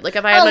 private. Like,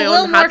 if I had my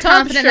own hot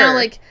tub, sure. Now,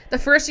 like, the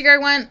first year I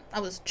went, I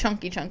was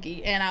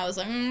chunky, and I was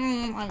like,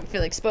 I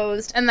feel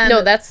exposed. And then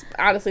no, that's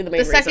honestly the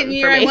main reason. The second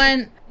year I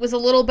went was a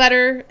little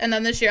better, and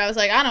then this year I was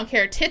like, I don't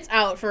care, tits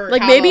out for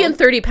like Cabo. maybe in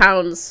 30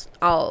 pounds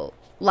I'll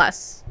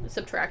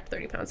subtract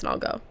 30 pounds and I'll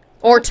go.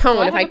 Or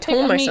tone if I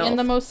tone myself. Me in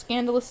the most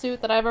scandalous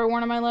suit that I've ever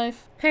worn in my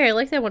life. Hey, I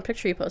like that one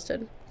picture you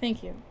posted.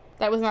 Thank you.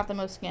 That was not the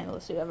most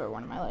scandalous suit I've ever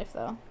worn in my life,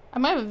 though. I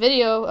might have a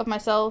video of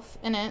myself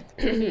in it.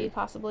 Maybe,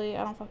 possibly.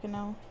 I don't fucking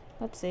know.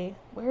 Let's see.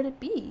 Where'd it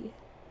be?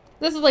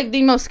 This is, like,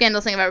 the most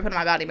scandalous thing I've ever put on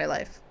my body in my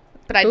life.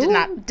 But I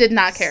did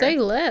not care. Say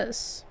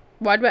less.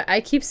 Why do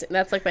I keep saying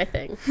that's like my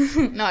thing?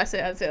 No, I say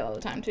it all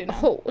the time too now.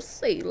 Oh,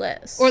 say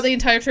less. Or the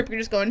entire trip you're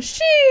just going,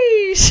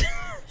 sheesh.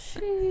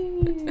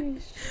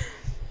 Sheesh.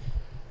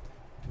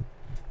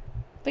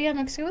 But yeah,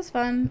 Mexico was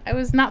fun. I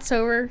was not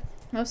sober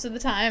most of the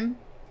time.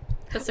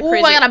 That's the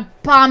crazy. I got a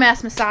bomb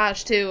ass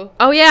massage too.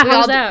 Oh yeah,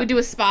 how's that? We do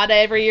a spa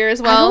day every year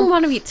as well. I don't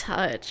want to be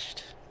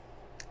touched.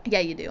 Yeah,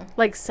 you do.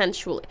 Like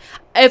sensually.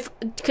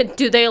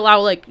 Do they allow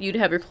like you to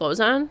have your clothes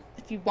on?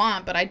 If you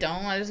want, but I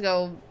don't. I just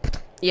go.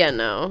 Yeah,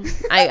 no.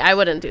 I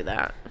wouldn't do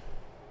that.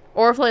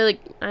 Or if I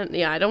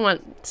don't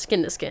want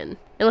skin to skin.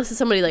 Unless it's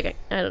somebody like,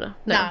 I don't know.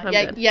 No, I'm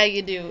good. Yeah,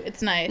 you do.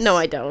 It's nice. No,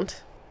 I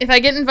don't. If I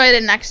get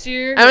invited next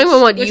year... I don't even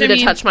want you to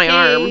touch my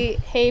arm.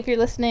 Hey, if you're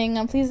listening,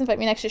 please invite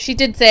me next year. She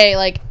did say,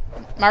 like,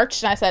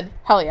 March, and I said,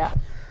 hell yeah.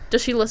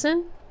 Does she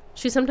listen?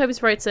 She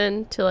sometimes writes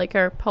in to, like,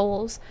 our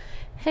polls.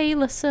 Hey,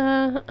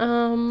 Lissa,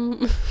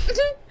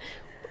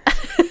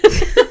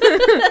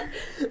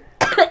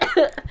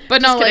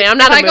 But no, like, I'm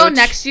not if I mooch. go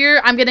next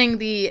year, I'm getting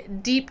the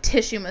deep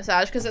tissue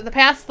massage. Because the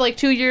past, like,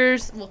 2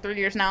 years, 3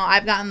 years now,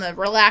 I've gotten the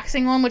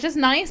relaxing one, which is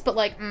nice. But,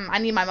 like, I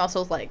need my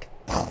muscles, like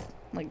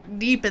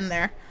deep in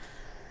there.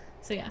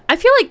 So, yeah. I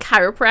feel like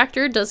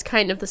chiropractor does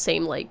kind of the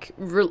same, like,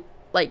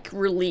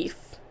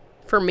 relief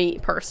for me,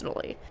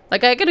 personally.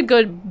 Like, I get a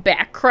good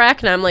back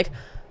crack, and I'm like,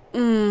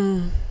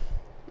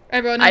 I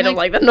don't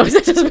like that noise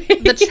it just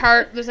made. The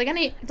chart, there's, like,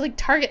 any, like,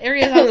 target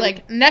areas. I was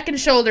like, neck and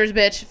shoulders,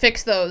 bitch.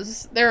 Fix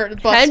those. They're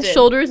busted. Head,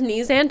 shoulders,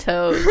 knees, and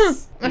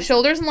toes. My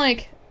shoulders and,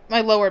 like, my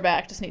lower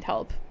back just need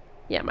help.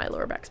 Yeah, my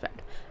lower back's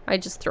bad. I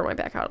just throw my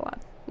back out a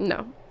lot.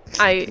 No.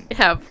 I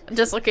have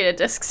dislocated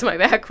discs in my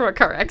back from a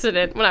car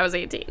accident when I was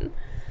 18.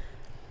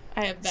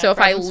 I have back so if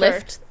I problems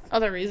lift for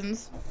other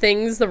reasons,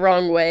 things the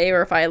wrong way,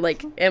 or if I,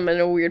 like, am in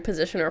a weird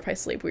position, or if I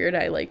sleep weird,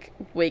 I, like,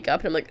 wake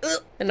up and I'm like,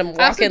 ugh, and I'm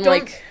walking,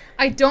 like...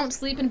 I don't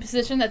sleep in a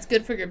position that's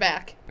good for your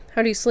back.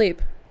 How do you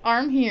sleep?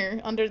 Arm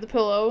here, under the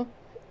pillow,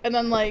 and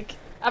then, like,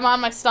 I'm on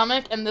my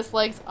stomach, and this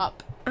leg's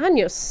up. On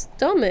your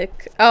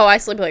stomach? Oh, I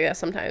sleep like that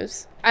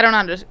sometimes. I don't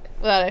know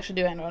without actually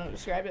doing it, I don't know how to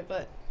describe it,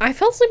 but... I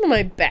fell asleep on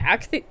my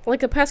back, the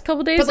past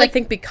couple days, like, I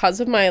think because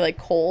of my, like,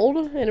 cold,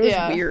 and it was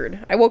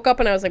weird. I woke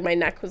up and I was like, my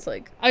neck was,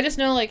 like... I just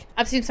know, like,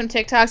 I've seen some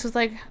TikToks with,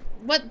 like,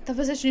 what the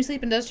position you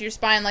sleep in does to your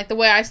spine. Like, the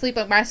way I sleep,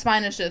 like, my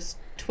spine is just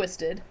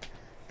twisted.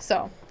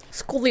 So...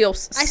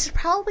 Scoliosis. I should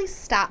probably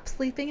stop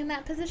sleeping in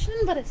that position,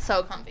 but it's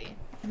so comfy.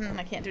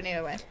 I can't do it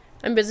either way.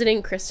 I'm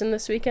visiting Kristen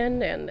this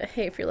weekend, and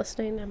hey, if you're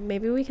listening,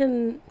 maybe you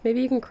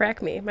can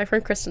crack me. My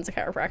friend Kristen's a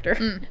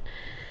chiropractor.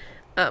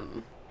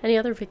 Any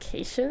other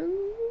vacation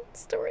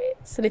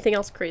stories? Anything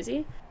else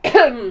crazy?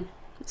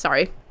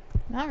 Sorry.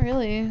 Not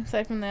really,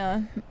 aside from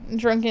the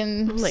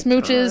drunken my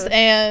smooches gosh.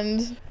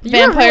 and You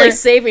vampire. were really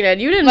saving it.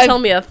 You didn't tell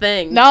me a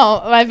thing.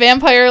 No, my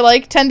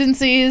vampire-like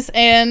tendencies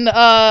and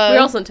We're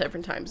also in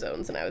different time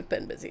zones, and I've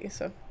been busy,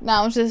 so.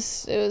 No, it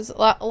was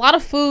a lot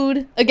of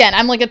food. Again,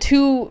 I'm like a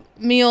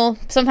 2-meal,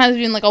 sometimes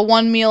even like a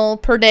 1 meal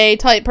per day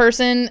type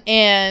person,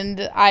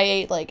 and I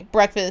ate like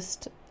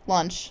breakfast,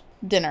 lunch,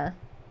 dinner,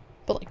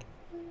 but like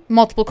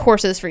multiple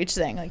courses for each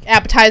thing, like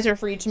appetizer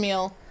for each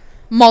meal,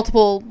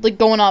 multiple, like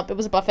going up. It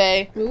was a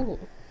buffet. Ooh.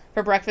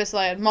 For breakfast, so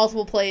I had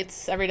multiple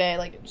plates every day.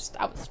 Like,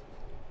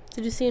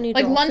 Did you see any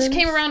like dolphins? lunch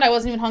came around, I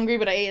wasn't even hungry,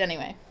 but I ate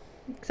anyway,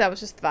 because that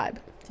was just the vibe.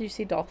 Did you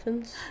see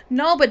dolphins?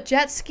 No, but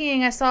jet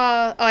skiing,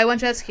 I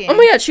went jet skiing. Oh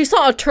my god, she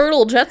saw a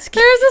turtle jet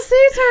ski. There's a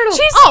sea turtle.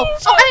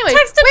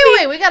 Anyway,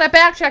 wait, we gotta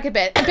backtrack a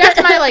bit. Back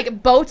to my,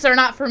 like, boats are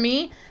not for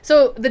me.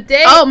 So, the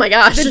day... Oh my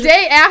gosh. The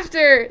day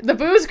after the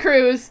booze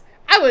cruise,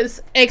 I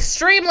was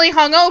extremely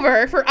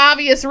hungover for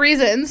obvious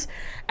reasons.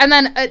 And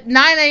then at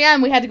 9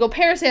 a.m. we had to go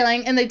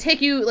parasailing, and they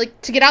take you,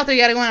 like, to get out there,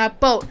 you gotta go on a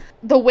boat.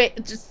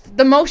 Just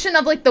the motion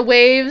of, like, the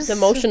waves. The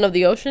motion of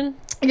the ocean?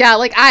 Yeah,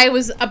 like, I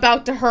was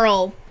about to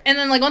hurl. And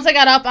then, like, once I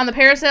got up on the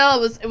parasail,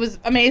 it was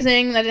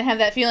amazing. I didn't have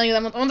that feeling.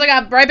 And then once I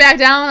got right back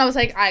down, I was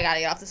like, I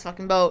gotta get off this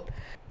fucking boat.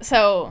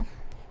 So,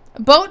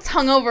 boats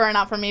hungover are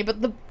not for me,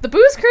 but the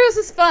booze cruise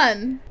is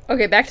fun.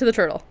 Okay, back to the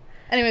turtle.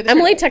 Anyway,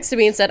 Emily texted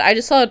me and said, I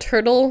just saw a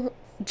turtle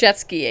jet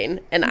skiing,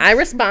 and I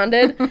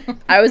responded,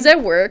 I was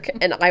at work,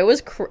 and I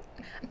was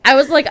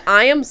like,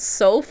 I am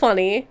so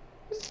funny.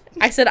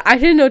 I said, I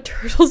didn't know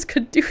turtles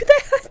could do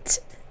that.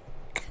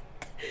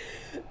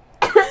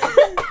 I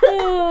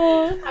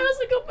was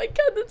like, oh my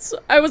god, that's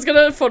I was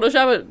gonna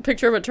Photoshop a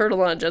picture of a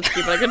turtle on a jet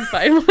ski, but I couldn't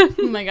find one.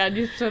 Oh my god,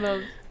 you should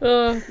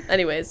have.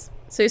 Anyways,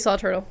 so you saw a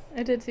turtle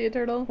I did see a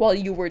turtle. while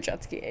you were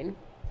jet skiing.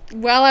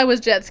 While I was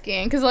jet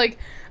skiing, because, like,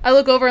 I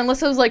look over and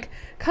Lissa was like,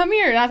 come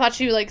here, and I thought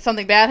like,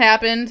 something bad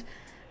happened.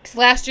 Because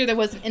last year there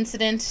was an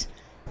incident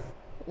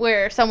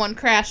where someone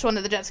crashed one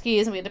of the jet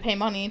skis and we had to pay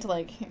money to,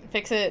 like,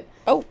 fix it.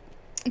 Oh.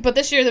 But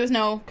this year there was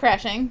no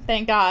crashing,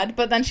 thank God.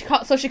 But then she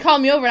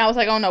called me over and I was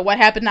like, oh no, what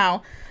happened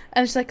now?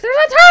 And she's like, there's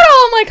a turtle!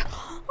 I'm like,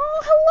 oh,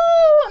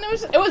 hello!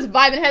 And it was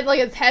vibing, it had, like,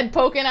 its head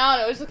poking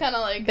out. It was just kind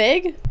of like...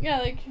 Big? Yeah,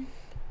 like...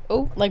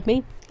 Oh, like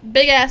me?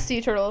 Big-ass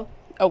sea turtle.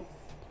 Oh,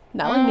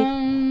 not like me.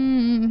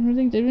 I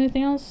think, did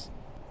anything else?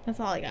 That's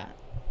all I got.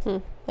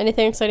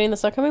 Anything exciting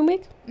this upcoming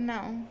week?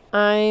 No.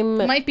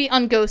 Might be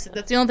unghosted.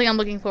 That's the only thing I'm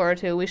looking forward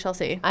to. We shall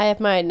see. I have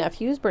my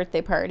nephew's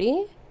birthday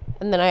party,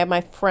 and then I have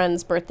my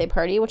friend's birthday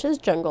party, which is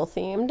jungle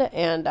themed,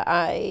 and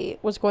I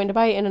was going to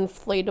buy an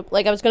inflatable,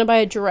 like I was going to buy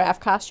a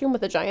giraffe costume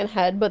with a giant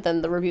head, but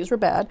then the reviews were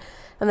bad,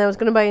 and then I was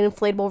going to buy an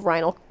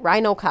inflatable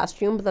rhino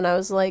costume, but then I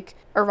was like,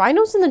 are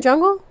rhinos in the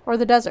jungle or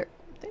the desert?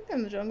 I think they're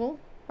in the jungle.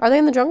 Are they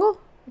in the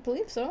jungle? I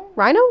believe so.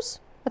 Rhinos?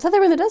 I thought they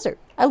were in the desert.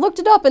 I looked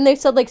it up, and they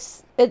said, like,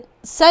 it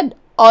said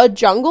a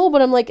jungle,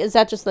 but I'm like, is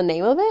that just the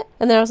name of it?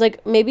 And then I was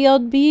like, maybe I'll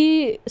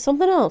be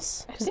something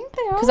else. I think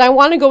they are. Because I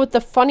want to go with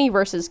the funny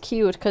versus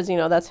cute, because, you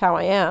know, that's how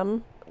I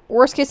am.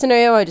 Worst case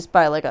scenario, I just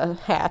buy, like, a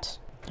hat.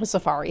 A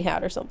safari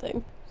hat or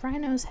something.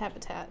 Rhinos'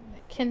 habitat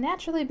can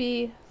naturally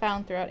be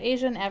found throughout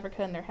Asia and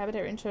Africa, and their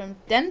habitat ranges from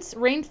dense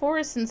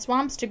rainforests and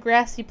swamps to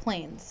grassy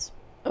plains.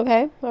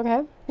 Okay.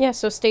 Yeah,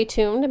 so stay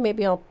tuned.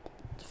 Maybe I'll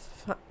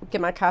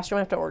get my costume.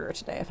 I have to order it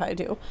today if I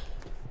do.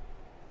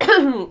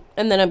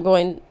 And then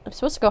I'm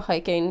supposed to go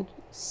hiking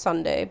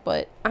Sunday,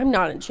 but I'm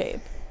not in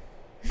shape.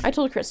 I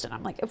told Kristen,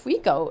 I'm like, if we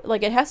go,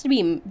 like, it has to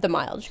be the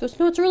mileage. She goes,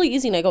 no, it's really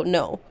easy. And I go,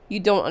 no, you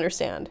don't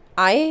understand.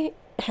 Where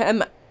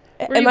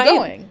are you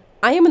going?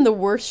 I am in the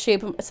worst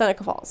shape of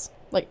Seneca Falls,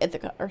 like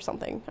Ithaca or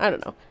something. I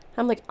don't know.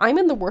 I'm like, I'm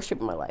in the worst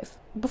shape of my life.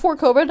 Before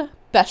COVID,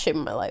 best shape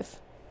of my life.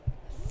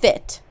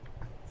 Fit,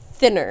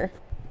 thinner,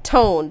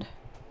 toned,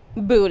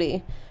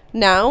 booty.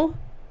 Now,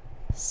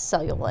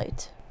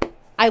 cellulite.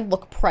 I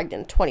look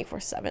pregnant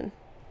 24/7.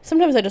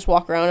 Sometimes I just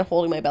walk around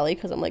holding my belly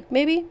because I'm like,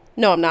 maybe.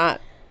 No, I'm not.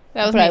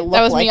 That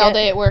was me all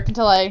day at work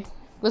until I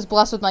was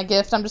blessed with my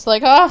gift. I'm just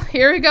like, oh,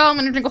 here we go. I'm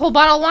going to drink a whole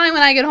bottle of wine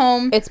when I get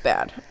home. It's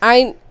bad.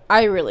 I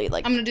really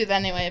like... I'm going to do that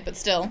anyway, but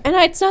still. And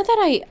it's not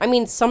that I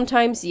mean,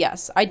 sometimes,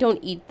 yes, I don't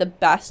eat the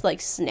best,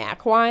 like,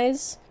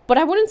 snack-wise. But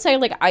I wouldn't say,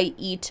 like, I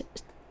eat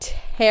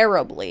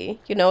terribly.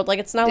 You know, like,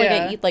 it's not like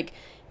I eat, like,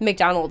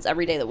 McDonald's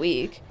every day of the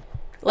week.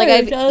 Like,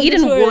 I've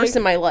eaten worse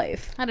in my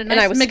life. I had a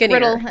nice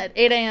McGriddle at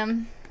 8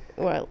 a.m.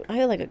 Well,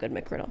 I like a good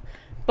McGriddle.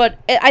 But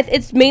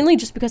it's mainly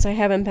just because I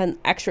haven't been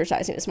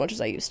exercising as much as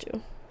I used to.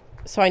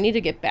 So I need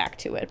to get back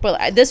to it.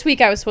 But this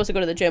week I was supposed to go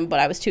to the gym, but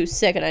I was too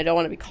sick, and I don't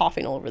want to be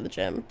coughing all over the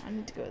gym. I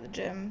need to go to the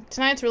gym.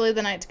 Tonight's really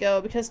the night to go,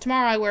 because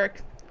tomorrow I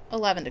work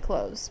 11 to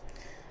close.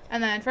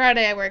 And then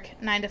Friday I work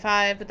 9 to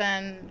 5, but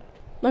then...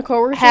 My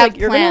coworkers were like,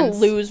 you're going to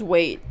lose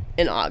weight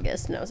in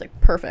August. And I was like,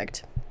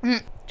 perfect.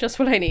 Just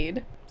what I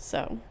need.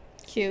 So...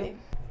 Cute.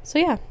 So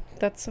yeah,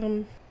 that's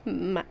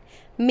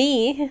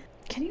me.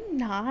 Can you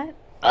not?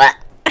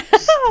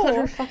 Put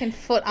her fucking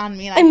foot on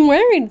me. I'm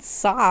wearing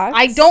socks.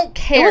 I don't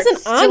care. It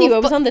wasn't on you.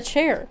 It was on the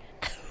chair.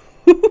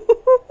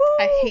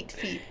 I hate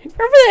feet.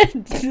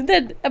 Remember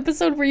that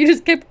episode where you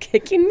just kept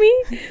kicking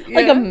me?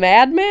 Like a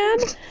madman?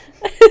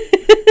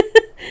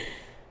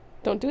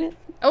 Don't do it.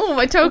 Oh,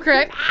 my toe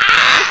cracked.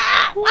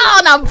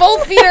 Oh, now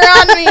both feet are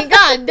on me.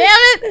 God damn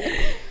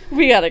it.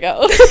 We gotta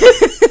go.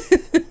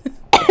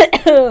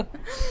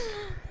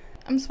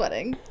 I'm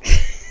sweating.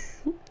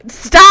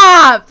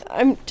 Stop!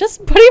 I'm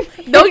just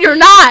putting No, you're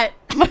not.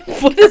 my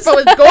foot is I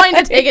was going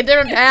to take a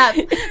different path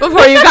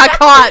before you got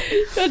caught.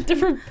 a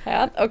different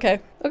path. Okay.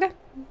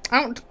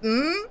 I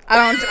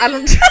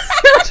don't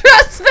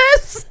trust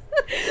this.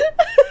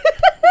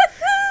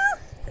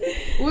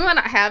 We might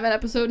not have an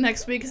episode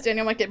next week because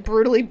Daniel might get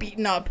brutally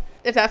beaten up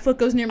if that foot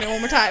goes near me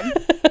one more time.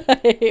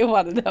 I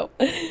want to know.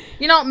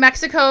 You know,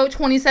 Mexico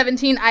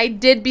 2017, I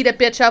did beat a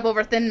bitch up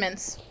over Thin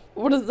Mints.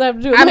 What does that have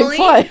to do with Emalee?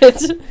 my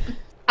foot?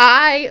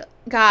 I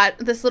got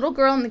this little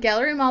girl in the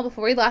Gallery Mall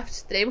before we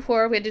left, the day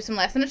before. We had to do some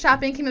last-minute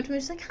shopping. Came up to me,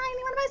 she's like, hi, you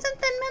want to buy some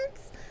Thin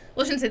Mints?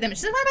 Well, she didn't say Thin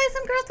Mints. She said, want to buy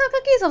some Girl Scout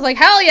cookies? I was like,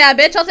 hell yeah,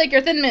 bitch, I'll take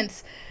your Thin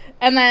Mints.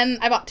 And then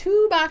I bought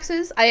 2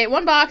 boxes. I ate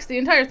 1 box, the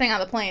entire thing on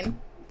the plane.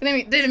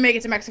 Didn't make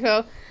it to Mexico.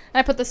 And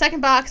I put the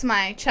second box in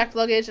my checked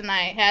luggage, and I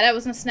had it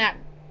was in a snack.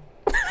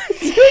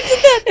 You did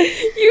that.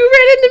 You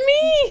ran into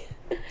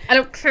me. I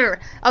don't care.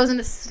 I was in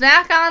a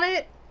snack on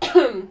it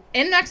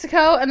in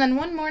Mexico, and then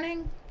one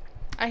morning,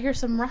 I hear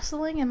some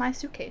rustling in my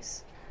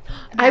suitcase.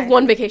 I have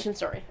one vacation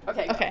story.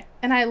 Okay. Go. Okay.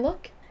 And I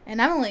look, and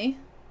Emalee,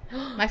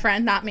 my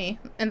friend, not me,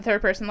 in the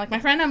third person, like my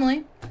friend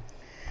Emalee,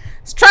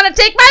 is trying to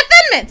take my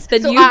Thin Mints.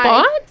 That you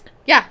bought?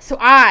 Yeah, so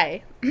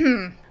I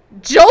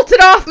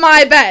jolted off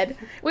my bed.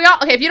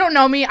 Okay, if you don't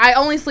know me, I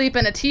only sleep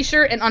in a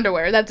t-shirt and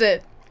underwear. That's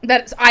it.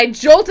 I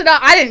jolted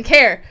out. I didn't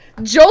care.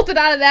 Jolted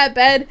out of that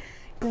bed.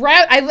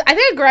 I think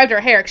I grabbed her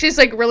hair. She's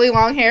like really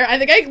long hair. I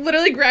think I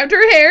literally grabbed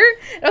her hair.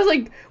 And I was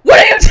like, "What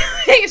are you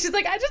doing?" And she's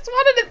like, "I just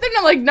wanted it thin."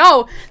 I'm like,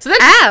 "No." So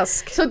then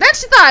So then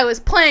she thought I was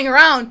playing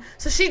around.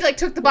 So she like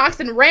took the box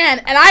and ran,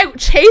 and I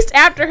chased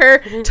after her,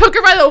 took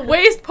her by the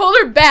waist, pulled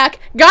her back,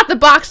 got the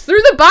box,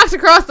 threw the box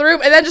across the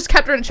room, and then just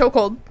kept her in a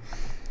chokehold.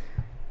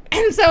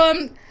 And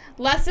so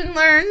lesson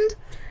learned: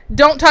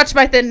 don't touch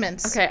my Thin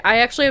Mints. Okay, I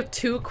actually have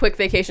 2 quick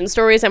vacation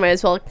stories. I might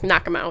as well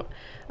knock them out.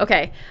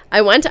 Okay,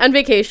 I went on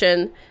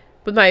vacation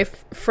with my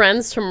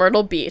friends to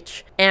Myrtle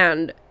Beach,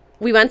 and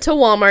we went to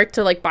Walmart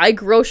to like buy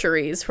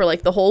groceries for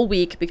like the whole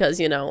week because,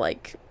 you know,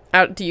 like,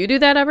 do you do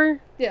that ever?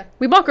 Yeah.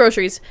 We bought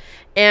groceries,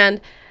 and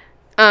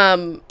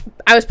I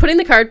was putting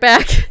the cart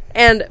back,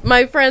 and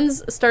my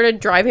friends started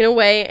driving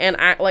away, and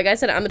like I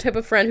said, I'm the type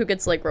of friend who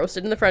gets like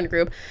roasted in the friend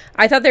group.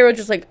 I thought they were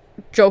just like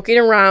joking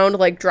around,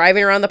 like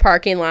driving around the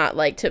parking lot,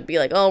 like to be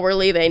like, oh, we're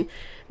leaving.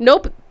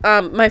 Nope.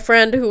 My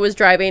friend who was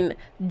driving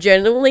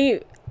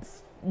genuinely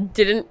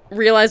didn't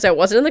realize I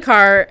wasn't in the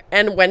car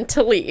and went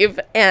to leave,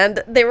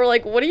 and they were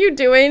like, what are you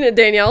doing? And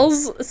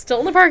Danielle's still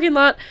in the parking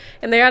lot,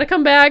 and they had to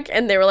come back,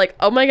 and they were like,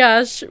 oh my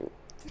gosh,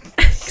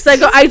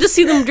 because I just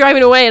see them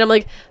driving away, and I'm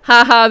like,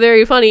 haha,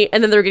 very funny,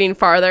 and then they're getting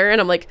farther,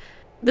 and I'm like,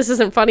 this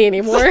isn't funny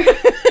anymore.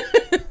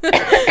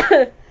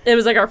 It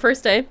was like our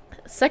first day.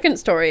 Second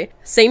story,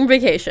 same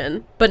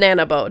vacation,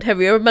 banana boat.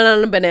 Have you ever been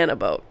on a banana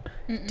boat?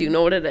 Mm-mm. Do you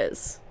know what it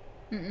is?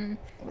 Mm-mm.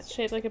 It's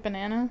shaped like a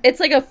banana? It's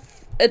like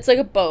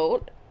a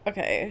boat.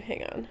 Okay,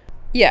 hang on.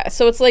 Yeah,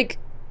 so it's like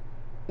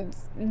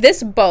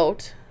this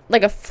boat,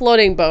 like a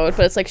floating boat,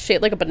 but it's like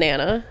shaped like a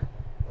banana.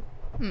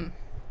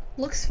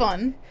 Looks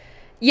fun.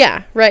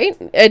 Yeah, right?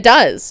 It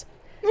does.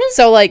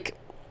 So like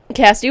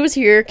Cassidy was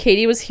here,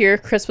 Katie was here,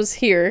 Chris was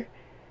here.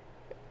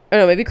 Oh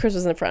no, maybe Chris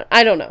was in the front.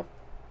 I don't know.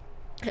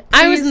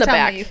 I was in the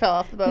back. You fell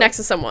off the boat next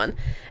to someone.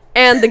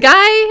 And the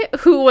guy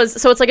who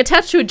was, so it's like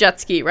attached to a jet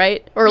ski,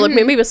 right? Or like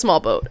maybe a small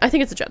boat. I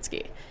think it's a jet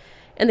ski.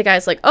 And the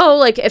guy's like, oh,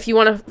 like if you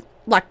want to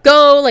let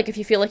go, like if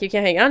you feel like you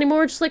can't hang on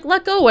anymore, just like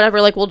let go, whatever,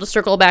 like we'll just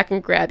circle back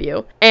and grab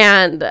you.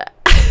 And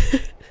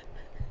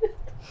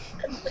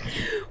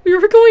we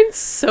were going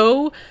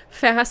so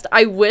fast.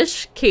 I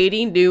wish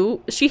Katie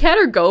knew. She had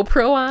her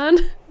GoPro on,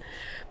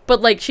 but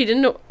like she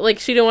didn't want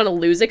to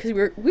lose it because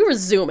we were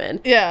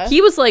zooming. Yeah.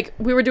 He was like,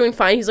 we were doing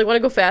fine. He's like, want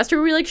to go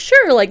faster? We were like,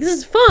 sure, like this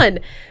is fun.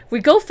 We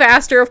go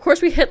faster. Of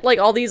course we hit like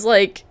all these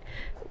like,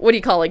 what do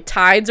you call, like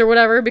tides or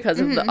whatever because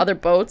of the other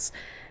boats.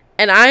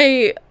 And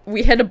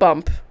we hit a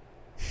bump.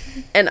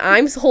 And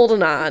I'm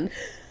holding on.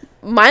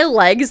 My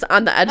legs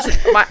on the edge.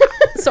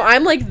 So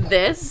I'm like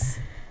this.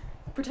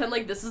 Pretend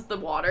like this is the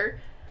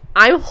water.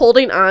 I'm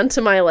holding on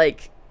to my,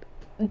 like,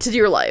 to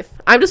your life.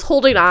 I'm just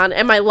holding on,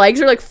 and my legs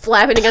are, like,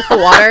 flapping against the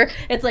water.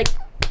 It's like...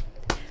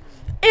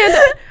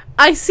 And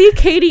I see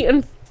Katie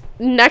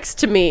next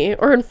to me,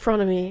 or in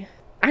front of me.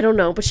 I don't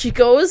know. But she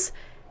goes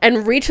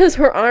and reaches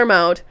her arm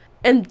out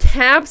and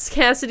taps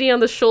Cassidy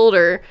on the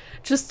shoulder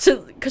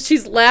because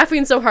she's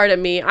laughing so hard at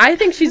me. I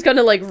think she's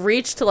gonna like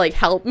reach to like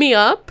help me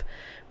up,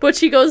 but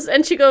she goes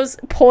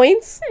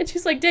points, and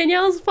she's like,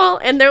 Danielle's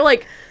fault, and they're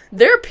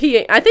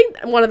peeing. I think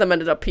one of them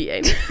ended up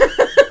peeing.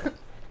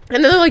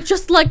 And then they're like,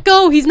 just let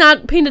go, he's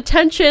not paying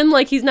attention,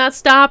 like he's not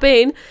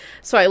stopping.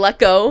 So I let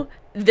go,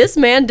 this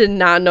man did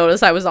not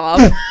notice I was off.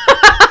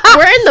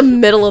 We're in the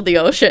middle of the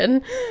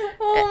ocean.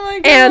 Oh my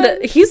god.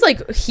 And he's like,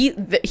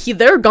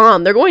 they're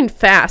gone. They're going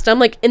fast. I'm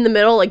like in the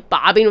middle, like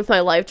bobbing with my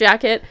life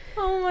jacket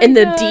in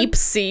the deep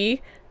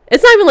sea.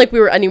 It's not even like we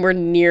were anywhere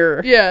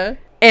near. Yeah.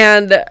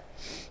 And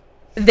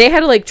they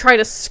had to like try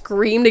to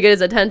scream to get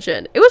his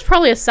attention. It was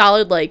probably a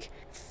solid like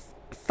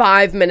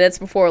 5 minutes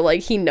before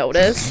like he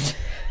noticed.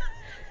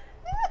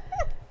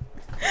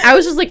 I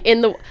was just like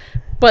in the,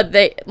 but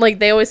they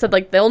always said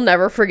like they'll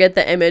never forget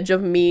the image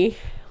of me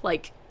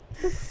like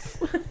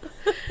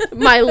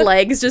my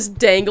legs just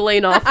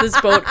dangling off this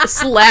boat,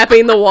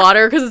 slapping the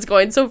water because it's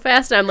going so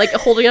fast, and I'm like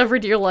holding on for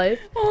dear life.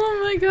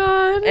 Oh my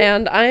god.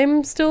 And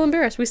I'm still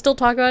embarrassed. We still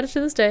talk about it to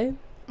this day.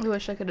 I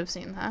wish I could have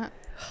seen that.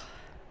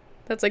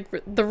 That's like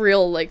the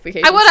real like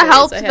vacation. I would have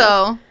helped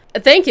though.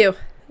 Thank you.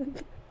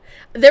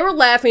 They were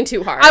laughing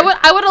too hard. I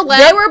would have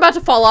laughed. They were about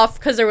to fall off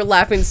because they were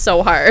laughing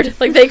so hard.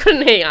 Like they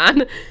couldn't hang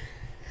on.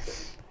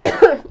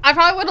 I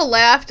probably would have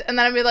laughed, and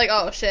then I'd be like,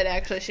 "Oh shit!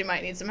 Actually, she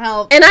might need some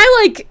help." And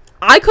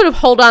I could have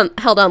held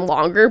on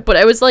longer, but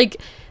I was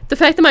like, the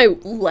fact that my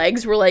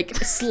legs were like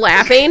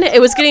slapping, it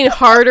was getting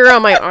harder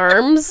on my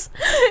arms.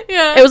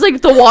 Yeah. It was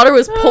like the water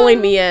was pulling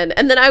me in,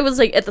 and then I was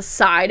like at the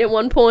side at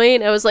one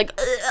point. I was like,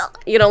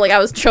 like I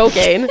was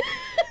choking,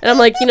 and I'm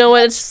like, you know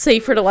what? It's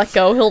safer to let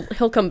go.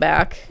 He'll come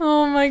back.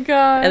 Oh my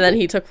god. And then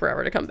he took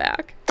forever to come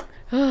back.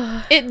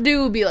 It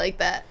do be like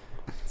that.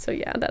 So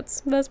yeah,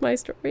 that's my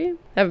story.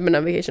 I haven't been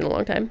on vacation in a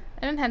long time.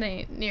 I haven't had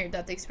any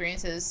near-death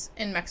experiences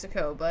in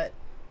Mexico, but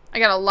I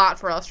got a lot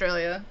for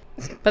Australia.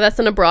 But that's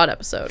an abroad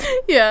episode.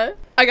 Yeah.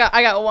 I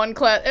got one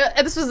class.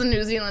 This was in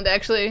New Zealand,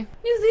 actually.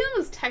 New Zealand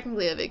was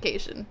technically a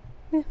vacation.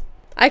 Yeah.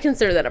 I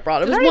consider that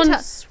abroad. It was Did one.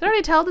 I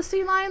already tell the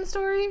sea lion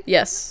story?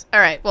 Yes. All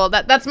right. Well,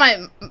 that's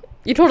my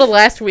You told it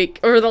last week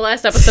or the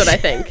last episode, I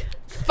think.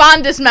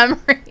 fondest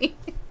memory.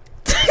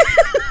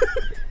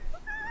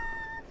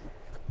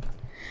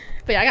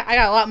 But yeah, I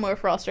got a lot more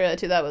for Australia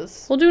too. That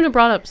was We'll do an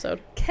abroad episode.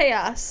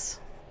 chaos,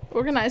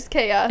 organized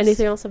chaos.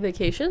 Anything else on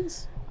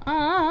vacations?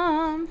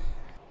 I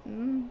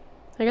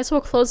guess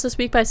we'll close this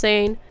week by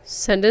saying,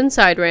 send in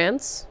side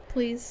rants.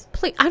 please.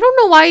 Please, I don't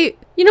know why.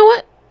 You know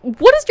what?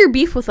 What is your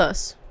beef with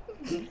us?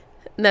 And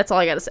that's all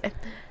I gotta say.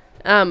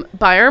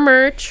 Buy our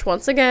merch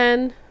once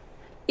again.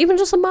 Even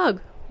just a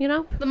mug, you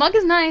know? The mug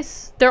is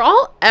nice. They're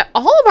all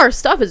of our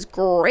stuff is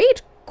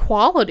great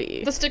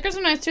quality. The stickers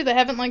are nice too. They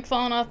haven't like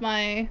fallen off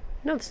my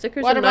No, the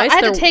stickers water are nice. bottle. I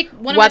had They're to take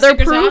one of my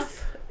stickers weatherproof.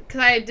 off because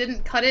I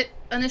didn't cut it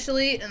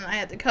initially, and I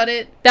had to cut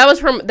it. That was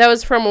from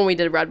when we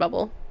did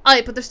Redbubble. All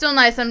right, but they're still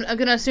nice. I'm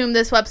gonna assume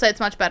this website's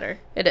much better.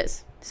 It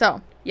is.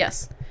 So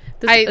Yes.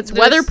 it's It's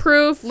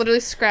weatherproof.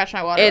 literally scratched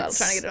my water bottle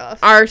trying to get it off.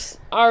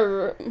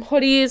 Our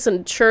hoodies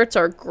and shirts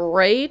are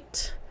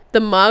great. The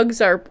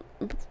mugs are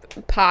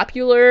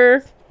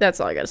popular. That's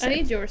all I gotta say. I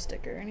need your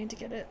sticker. I need to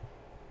get it.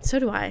 So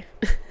do I.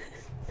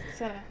 It's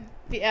gotta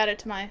be added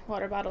to my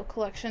water bottle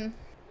collection.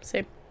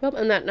 Same. Well,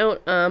 on that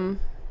note, I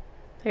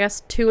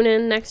guess tune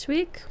in next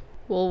week.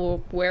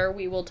 Where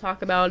we will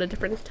talk about a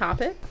different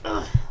topic.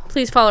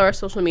 Please follow our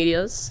social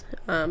medias.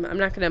 I'm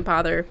not going to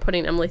bother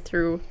putting Emily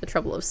through the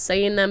trouble of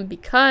saying them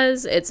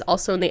because it's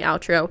also in the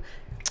outro.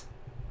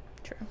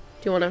 True. Do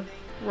you want to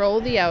Roll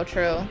the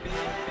outro.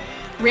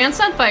 Rants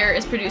on Fire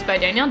is produced by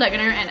Danielle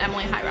Degener and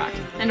Emily Hyrock,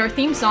 and our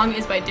theme song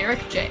is by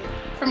Derek J.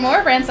 For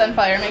more Rants on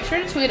Fire, make sure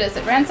to tweet us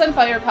at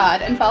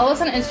RantsOnFirePod and follow us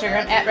on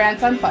Instagram at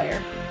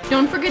RantsOnFire.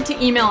 Don't forget to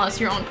email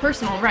us your own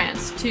personal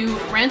rants to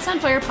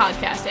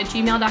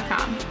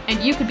rantsonfirepodcast@gmail.com,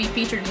 and you could be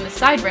featured in the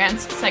Side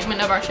Rants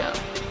segment of our show.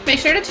 Make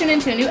sure to tune in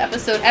to a new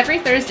episode every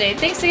Thursday.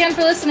 Thanks again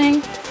for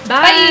listening.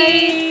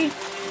 Bye!